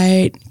Miller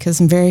Lite because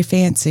I'm very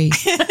fancy.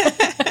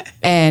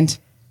 And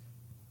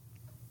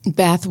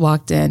Beth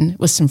walked in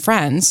with some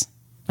friends.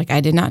 Like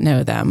I did not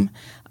know them.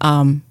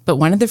 But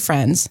one of the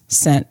friends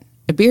sent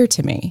a beer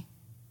to me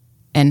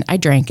and I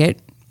drank it.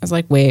 I was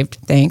like, waved,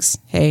 thanks.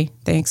 Hey,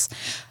 thanks.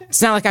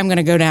 It's not like I'm going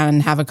to go down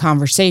and have a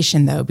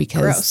conversation though,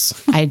 because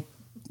I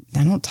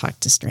don't talk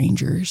to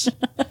strangers.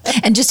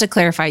 And just to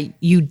clarify,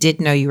 you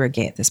did know you were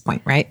gay at this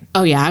point, right?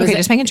 Oh yeah. Okay,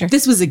 just making sure.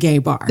 This was a gay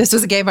bar. This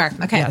was a gay bar.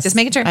 Okay, Yes. just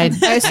making sure. I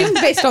assume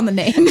based on the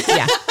name.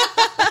 Yeah.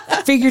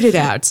 Figured it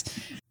out.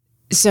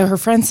 So her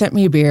friend sent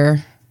me a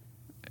beer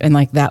and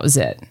like that was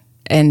it.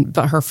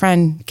 But her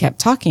friend kept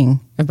talking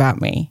about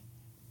me,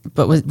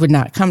 but would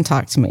not come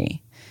talk to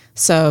me.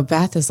 So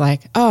Beth is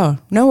like, oh,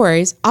 no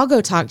worries. I'll go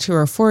talk to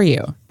her for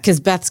you because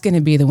Beth's going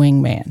to be the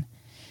wingman.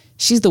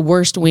 She's the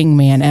worst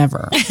wingman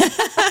ever.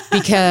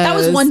 Because That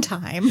was one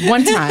time.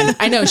 One time.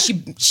 I know she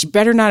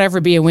better not ever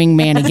be a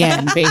wingman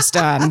again based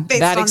on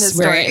that on this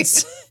story.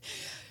 experience.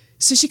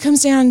 So she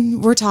comes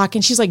down, we're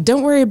talking. She's like,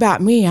 don't worry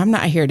about me. I'm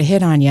not here to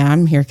hit on you.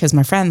 I'm here because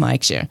my friend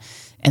likes you.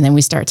 And then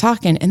we start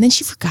talking. And then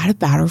she forgot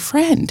about her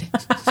friend.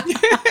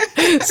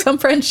 Some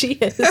friend she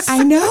is.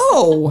 I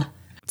know.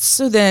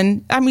 So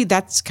then, I mean,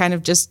 that's kind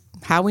of just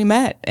how we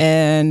met.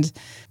 And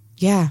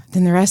yeah,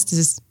 then the rest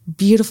is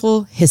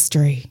beautiful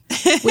history.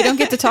 We don't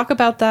get to talk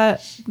about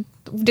that.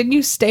 Didn't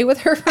you stay with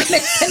her for an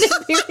extended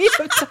period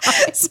of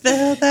time?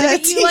 Spill the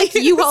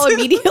tea. You all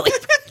immediately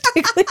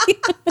practically.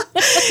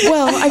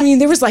 Well, I mean,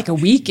 there was like a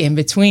week in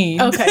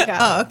between. Okay, got it.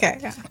 Oh, okay.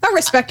 Yeah. A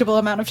respectable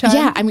amount of time.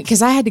 Yeah, I mean,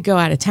 because I had to go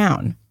out of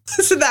town.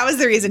 So that was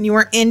the reason you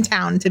weren't in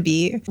town to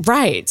be.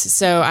 Right.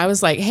 So I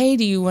was like, hey,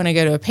 do you want to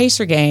go to a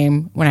Pacer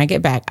game when I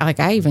get back? Like,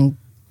 I even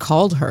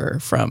called her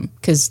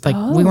because like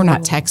we were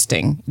not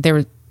texting.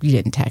 You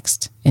didn't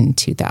text in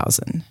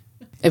 2000.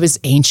 It was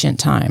ancient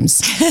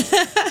times.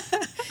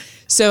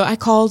 So I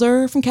called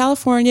her from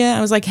California.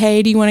 I was like,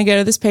 hey, do you want to go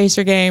to this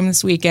Pacer game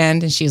this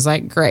weekend? And she's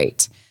like,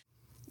 great.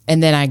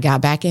 And then I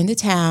got back into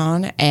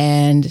town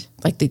and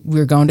we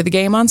were going to the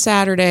game on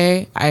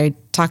Saturday. I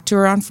talked to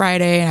her on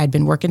Friday. I'd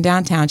been working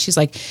downtown. She's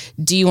like,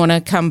 do you want to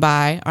come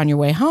by on your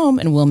way home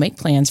and we'll make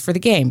plans for the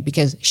game?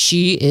 Because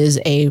she is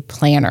a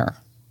planner.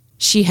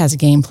 She has a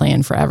game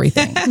plan for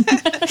everything.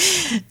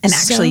 And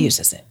actually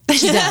uses it.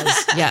 She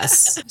does,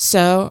 yes.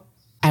 So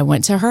I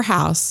went to her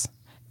house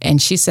and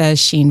she says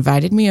she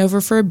invited me over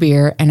for a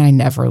beer and I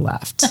never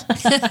left,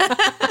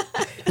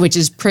 which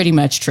is pretty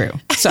much true.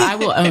 So I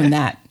will own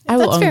that. I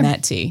will own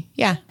that tea.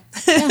 Yeah.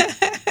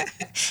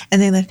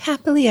 And they lived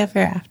happily ever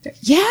after.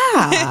 Yeah.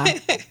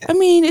 I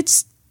mean,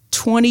 it's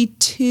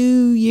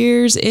 22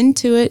 years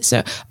into it.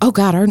 So, oh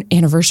God, our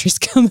anniversary's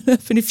coming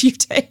up in a few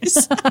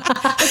days.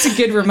 That's a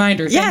good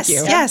reminder. Thank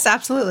you. Yes,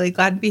 absolutely.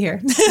 Glad to be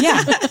here.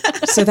 Yeah.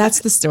 So that's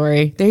the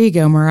story. There you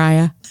go,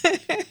 Mariah.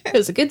 It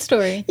was a good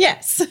story.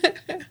 Yes.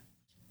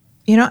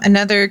 You know,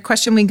 another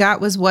question we got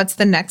was, what's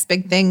the next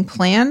big thing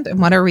planned and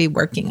what are we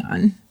working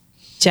on?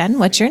 Jen,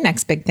 what's your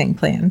next big thing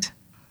planned?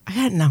 I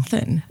got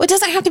nothing. Well, it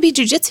doesn't have to be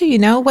jujitsu, you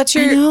know? What's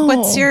your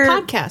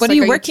Podcast. What are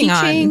you working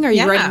teaching? on? Are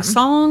you writing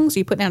songs? Are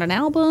you putting out an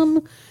album?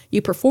 Are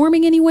you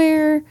performing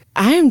anywhere?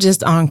 I am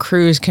just on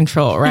cruise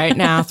control right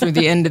now through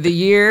the end of the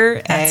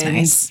year. That's and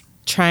nice.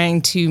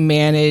 Trying to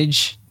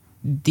manage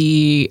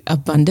the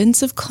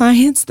abundance of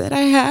clients that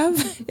I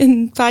have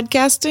in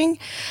podcasting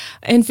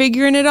and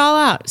figuring it all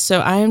out. So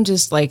I am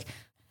just like,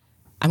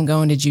 I'm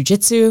going to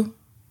jujitsu,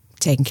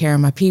 taking care of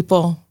my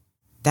people.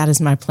 That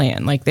is my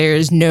plan. Like there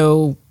is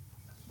no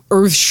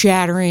earth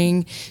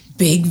shattering,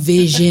 big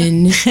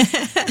vision,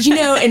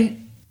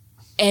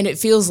 and it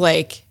feels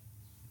like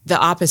the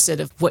opposite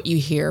of what you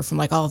hear from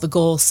like all the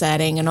goal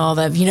setting and all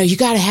the, you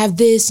got to have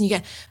this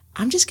and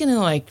I'm just going to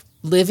like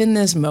live in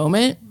this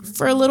moment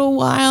for a little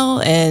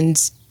while and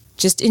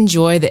just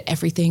enjoy that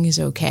everything is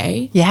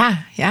okay.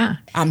 Yeah. Yeah.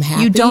 I'm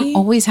happy. You don't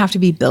always have to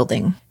be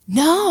building.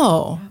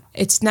 No,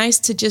 it's nice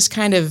to just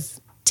kind of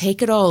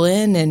take it all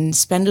in and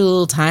spend a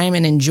little time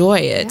and enjoy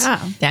it.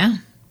 Yeah. Yeah.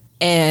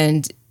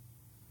 And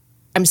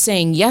I'm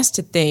saying yes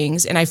to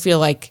things. And I feel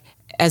like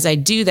as I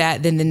do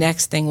that, then the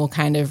next thing will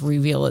kind of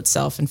reveal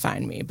itself and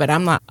find me. But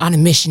I'm not on a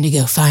mission to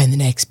go find the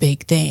next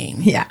big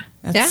thing. Yeah.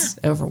 That's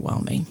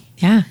overwhelming.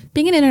 Yeah.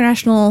 Being an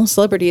international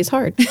celebrity is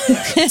hard.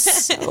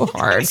 So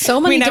hard.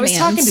 So many I was demands.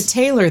 talking to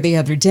Taylor the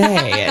other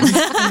day.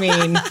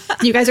 And,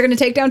 You guys are going to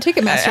take down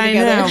Ticketmaster I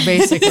together. know,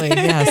 basically,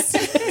 yes.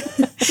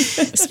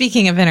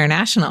 Speaking of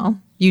international,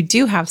 you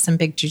do have some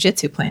big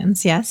jujitsu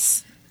plans,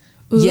 yes?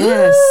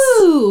 Yes.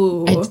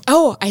 Ooh.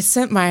 I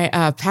sent my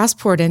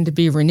passport in to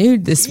be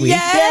renewed this week.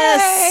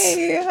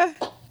 Yes.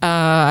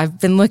 I've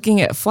been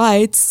looking at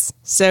flights.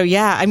 So,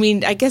 yeah, I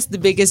mean, I guess the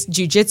biggest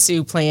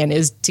jujitsu plan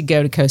is to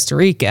go to Costa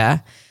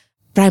Rica,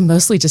 but I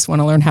mostly just want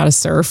to learn how to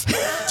surf.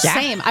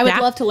 Same. I would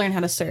love to learn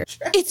how to surf.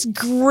 It's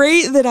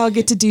great that I'll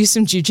get to do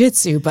some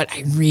jujitsu, but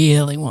I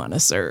really want to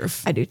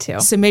surf. I do too.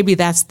 So maybe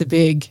that's the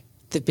big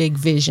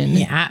vision.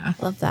 Yeah.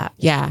 Love that.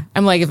 Yeah.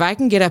 I'm like, if I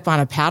can get up on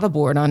a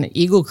paddleboard on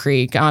Eagle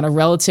Creek on a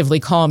relatively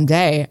calm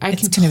day, I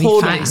can gonna be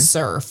totally fun.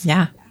 surf.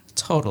 Yeah.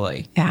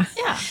 Totally. Yeah.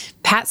 Yeah.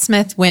 Pat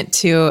Smith went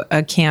to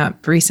a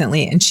camp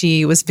recently and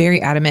she was very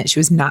adamant she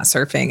was not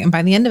surfing. And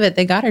by the end of it,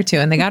 they got her to,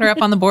 and they got her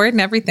up on the board and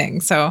everything.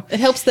 So It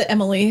helps that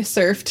Emily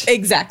surfed.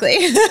 exactly.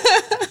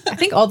 I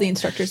think all the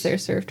instructors there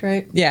surfed,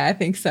 right? Yeah, I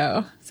think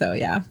so. So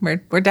yeah, we're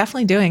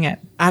definitely doing it.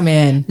 I'm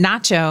in.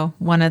 Nacho,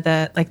 one of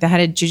the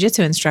head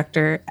jiu-jitsu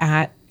instructor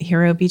at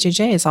Hero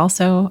BJJ, is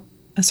also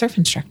a surf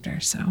instructor.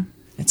 So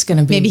It's going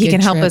to be maybe a he good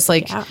can help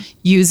trip. us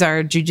use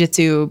our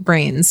jiu-jitsu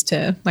brains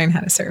to learn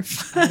how to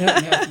surf.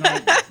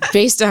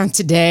 Based on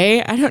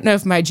today, I don't know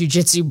if my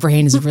jujitsu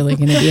brain is really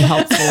going to be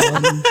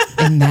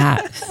helpful in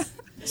that.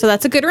 So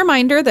that's a good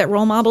reminder that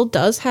Role Model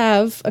does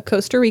have a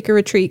Costa Rica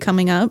retreat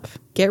coming up.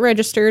 Get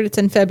registered. It's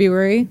in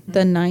February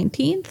the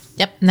 19th.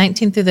 Yep,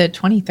 19th through the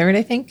 23rd,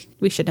 I think.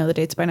 We should know the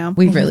dates by now.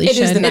 We really It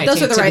should. is the 19th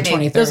Those are the to right the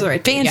dates. 23rd. Those are the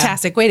right dates.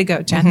 Fantastic. Way to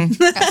go, Jen.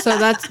 So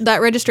that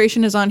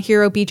registration is on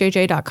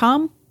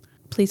herobjj.com.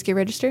 Please get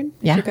registered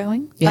Yeah. if you're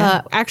going.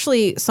 Yeah.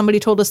 Actually, somebody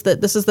told us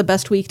that this is the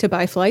best week to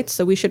buy flights,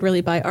 so we should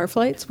really buy our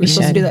flights. We were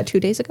supposed to should. do that 2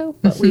 days ago,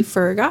 but we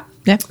forgot.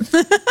 Yep.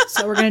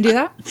 So we're going to do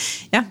that.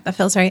 Yeah, that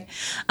feels right.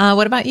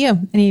 What about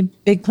you? Any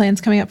big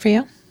plans coming up for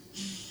you?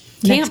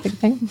 Camp. Next big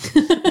thing?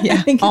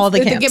 Yeah, all the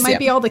I camps. think it might yep.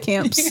 be all the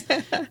camps.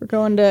 We're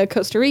going to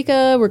Costa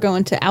Rica. We're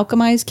going to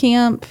Alchemize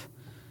Camp.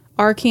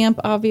 Our camp,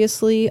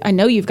 obviously. I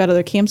know you've got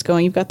other camps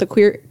going. You've got the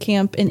queer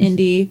camp in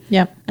Indy.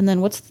 Yep. And then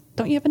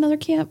don't you have another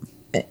camp?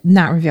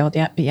 Not revealed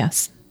yet, but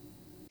yes.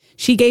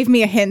 She gave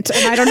me a hint,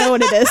 and I don't know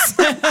what it is.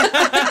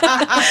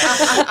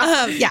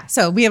 Yeah,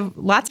 so we have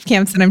lots of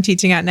camps that I'm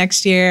teaching at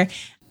next year.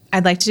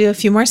 I'd like to do a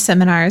few more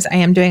seminars. I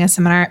am doing a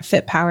seminar at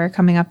Fit Power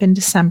coming up in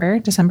December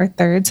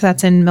 3rd. So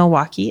that's in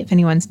Milwaukee. If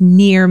anyone's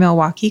near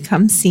Milwaukee,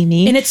 come see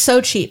me. And it's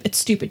so cheap. It's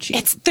stupid cheap.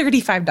 It's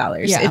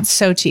 $35. Yeah. It's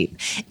so cheap.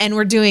 And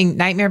we're doing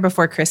Nightmare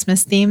Before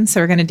Christmas theme. So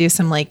we're going to do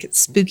some like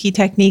spooky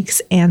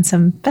techniques and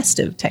some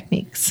festive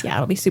techniques. Yeah,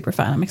 it'll be super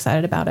fun. I'm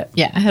excited about it.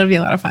 Yeah, it'll be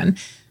a lot of fun.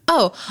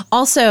 Oh,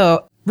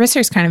 also,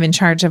 Risser's kind of in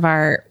charge of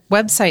our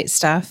website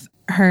stuff,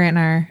 her and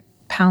our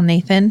pal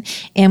Nathan.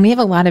 And we have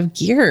a lot of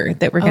gear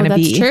that we're going to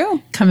that's be true.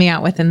 coming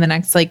out with in the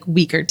next like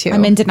week or two.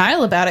 I'm in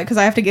denial about it because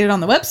I have to get it on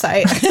the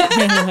website.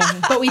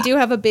 But we do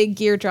have a big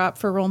gear drop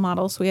for Role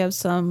Models. We have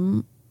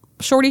some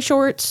shorty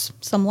shorts,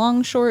 some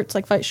long shorts,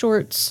 like fight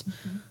shorts.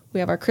 We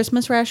have our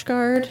Christmas rash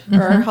guard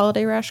or our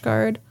holiday rash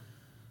guard,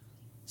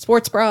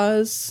 sports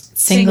bras,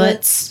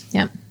 singlets.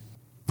 Yep.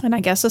 and I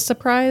guess a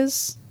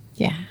surprise.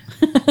 Yeah.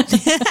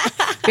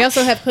 We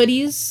also have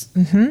hoodies.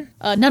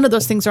 None of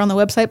those things are on the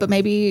website, but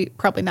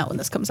probably not when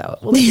this comes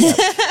out. We'll look it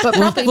up. But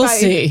probably We'll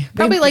see.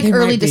 Probably They- like they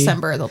early might be.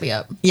 December, they'll be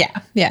up. Yeah.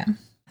 Yeah.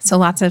 So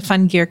lots of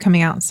fun gear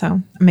coming out. So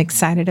I'm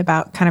excited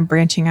about kind of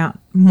branching out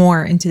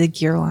more into the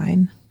gear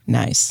line.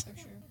 Nice.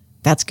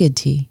 That's good,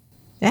 T.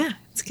 Yeah,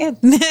 it's good.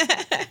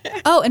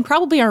 Oh, and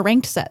probably our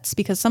ranked sets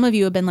because some of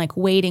you have been like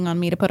waiting on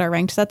me to put our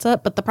ranked sets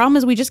up, but the problem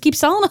is we just keep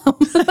selling them.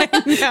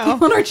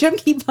 People in our gym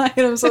keep buying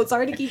them, so it's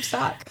hard to keep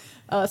stock.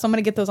 So I'm going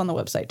to get those on the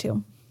website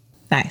too.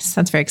 Nice.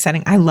 That's very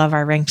exciting. I love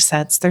our ranked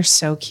sets. They're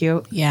so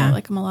cute. Yeah. I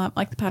like them a lot. I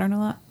like the pattern a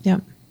lot.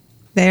 Yep.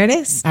 There it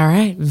is. All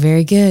right.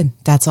 Very good.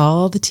 That's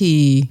all the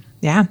tea.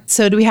 Yeah.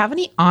 So do we have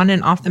any on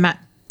and off the mat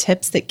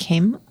tips that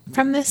came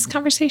from this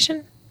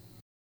conversation?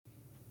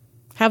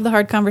 Have the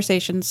hard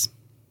conversations.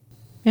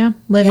 Yeah.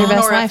 Live your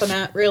best Or off life. the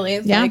mat, really.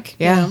 Yeah. Like,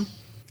 Yeah. if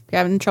you're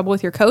having trouble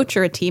with your coach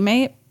or a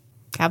teammate,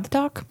 have the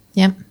talk.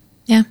 Yep.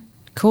 Yeah.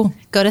 Cool.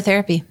 Go to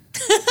therapy.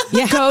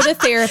 Go to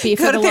therapy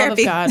for Go the to love of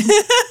therapy. God.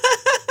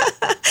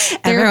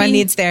 Everyone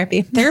needs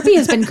therapy. Therapy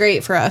has been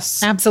great for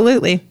us.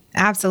 Absolutely.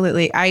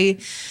 Absolutely.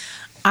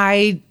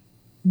 I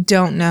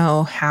don't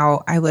know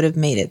how I would have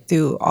made it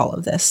through all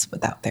of this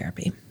without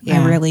therapy.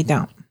 Yeah. I really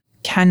don't.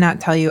 Cannot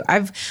tell you.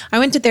 I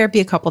went to therapy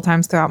a couple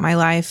times throughout my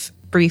life,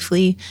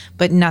 briefly,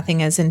 but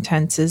nothing as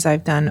intense as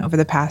I've done over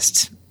the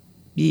past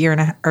year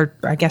and a half, or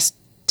I guess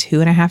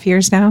 2.5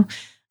 years now.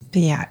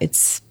 But yeah,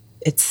 it's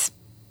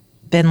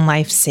been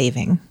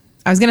life-saving.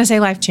 I was going to say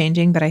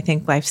life-changing, but I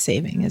think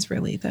life-saving is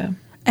really the...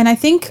 And I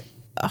think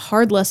a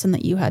hard lesson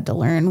that you had to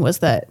learn was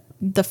that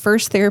the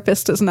first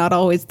therapist is not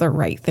always the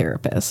right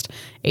therapist.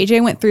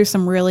 AJ went through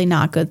some really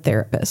not good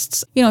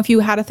therapists. You know, if you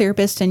had a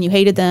therapist and you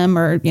hated them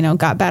or, you know,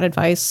 got bad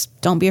advice,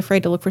 don't be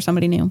afraid to look for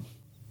somebody new.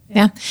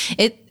 Yeah.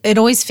 It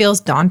always feels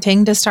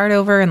daunting to start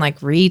over and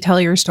like retell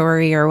your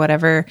story or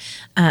whatever.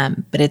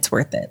 But it's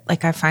worth it.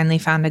 Like I finally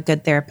found a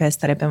good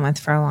therapist that I've been with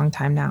for a long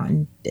time now,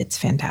 and it's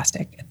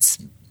fantastic. It's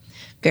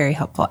very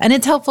helpful. And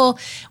it's helpful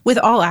with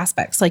all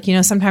aspects. Like, you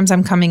know, sometimes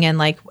I'm coming in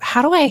like,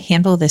 how do I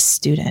handle this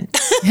student?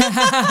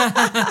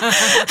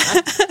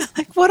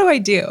 Like, what do I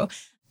do?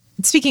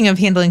 Speaking of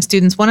handling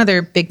students, one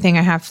other big thing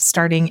I have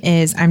starting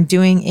is I'm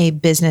doing a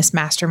business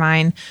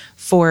mastermind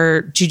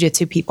for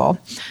jiu-jitsu people.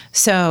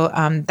 So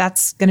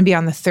that's going to be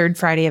on the third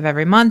Friday of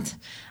every month.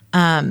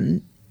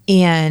 And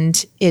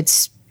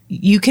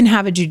you can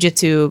have a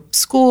jiu-jitsu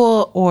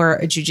school or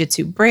a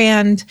jiu-jitsu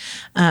brand,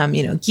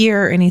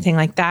 gear or anything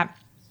like that.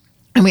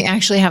 And we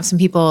actually have some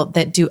people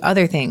that do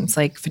other things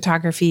like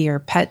photography or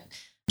pet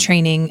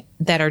training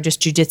that are just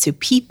jiu-jitsu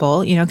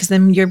people, you know, because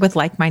then you're with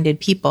like-minded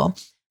people.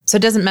 So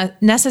it doesn't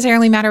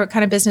necessarily matter what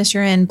kind of business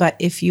you're in, but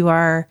if you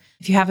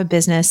have a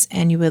business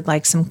and you would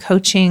like some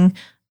coaching,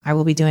 I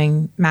will be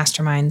doing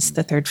masterminds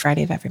the third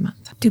Friday of every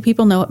month. Do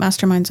people know what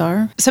masterminds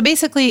are? So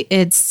basically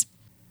it's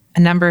a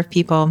number of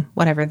people,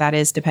 whatever that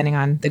is, depending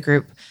on the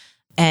group.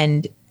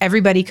 And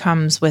everybody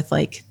comes with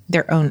like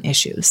their own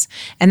issues.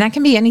 And that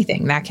can be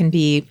anything. That can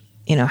be,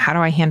 you know, how do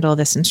I handle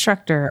this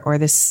instructor or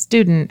this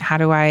student? How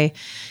do I,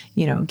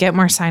 you know, get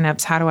more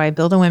signups? How do I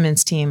build a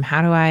women's team?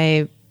 How do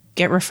I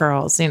get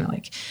referrals? You know,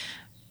 like,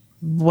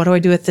 what do I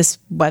do with this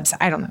website?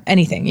 I don't know,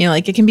 anything, you know,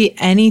 like it can be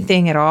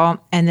anything at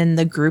all. And then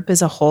the group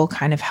as a whole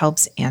kind of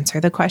helps answer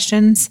the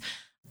questions.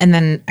 And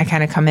then I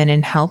kind of come in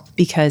and help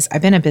because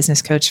I've been a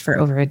business coach for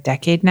over a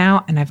decade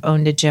now, and I've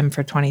owned a gym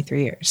for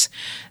 23 years.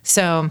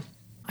 So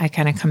I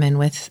kind of come in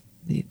with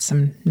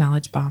some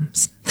knowledge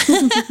bombs.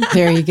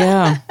 There you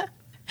go.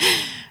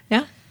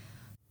 Yeah.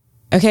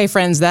 Okay,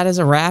 friends, that is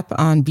a wrap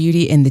on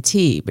Beauty in the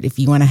Tea. But if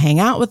you want to hang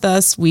out with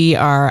us, we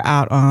are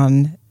out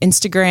on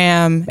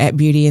Instagram at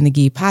Beauty in the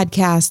Gi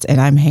Podcast,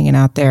 and I'm hanging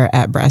out there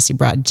at Brassy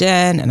Broad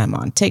Jen, and I'm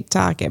on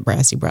TikTok at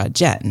Brassy Broad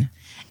Jen.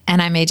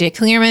 And I'm AJ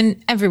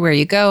Clearman, everywhere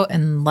you go,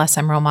 unless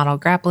I'm Role Model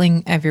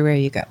Grappling, everywhere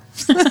you go.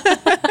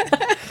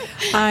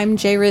 I'm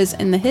JRiz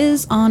in the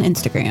His on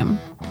Instagram.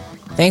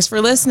 Thanks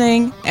for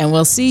listening, and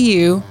we'll see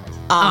you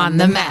on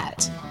the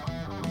mat.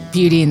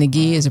 Beauty in the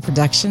Gi is a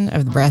production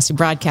of the Brassy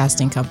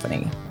Broadcasting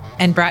Company.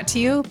 And brought to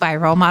you by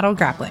Role Model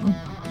Grappling.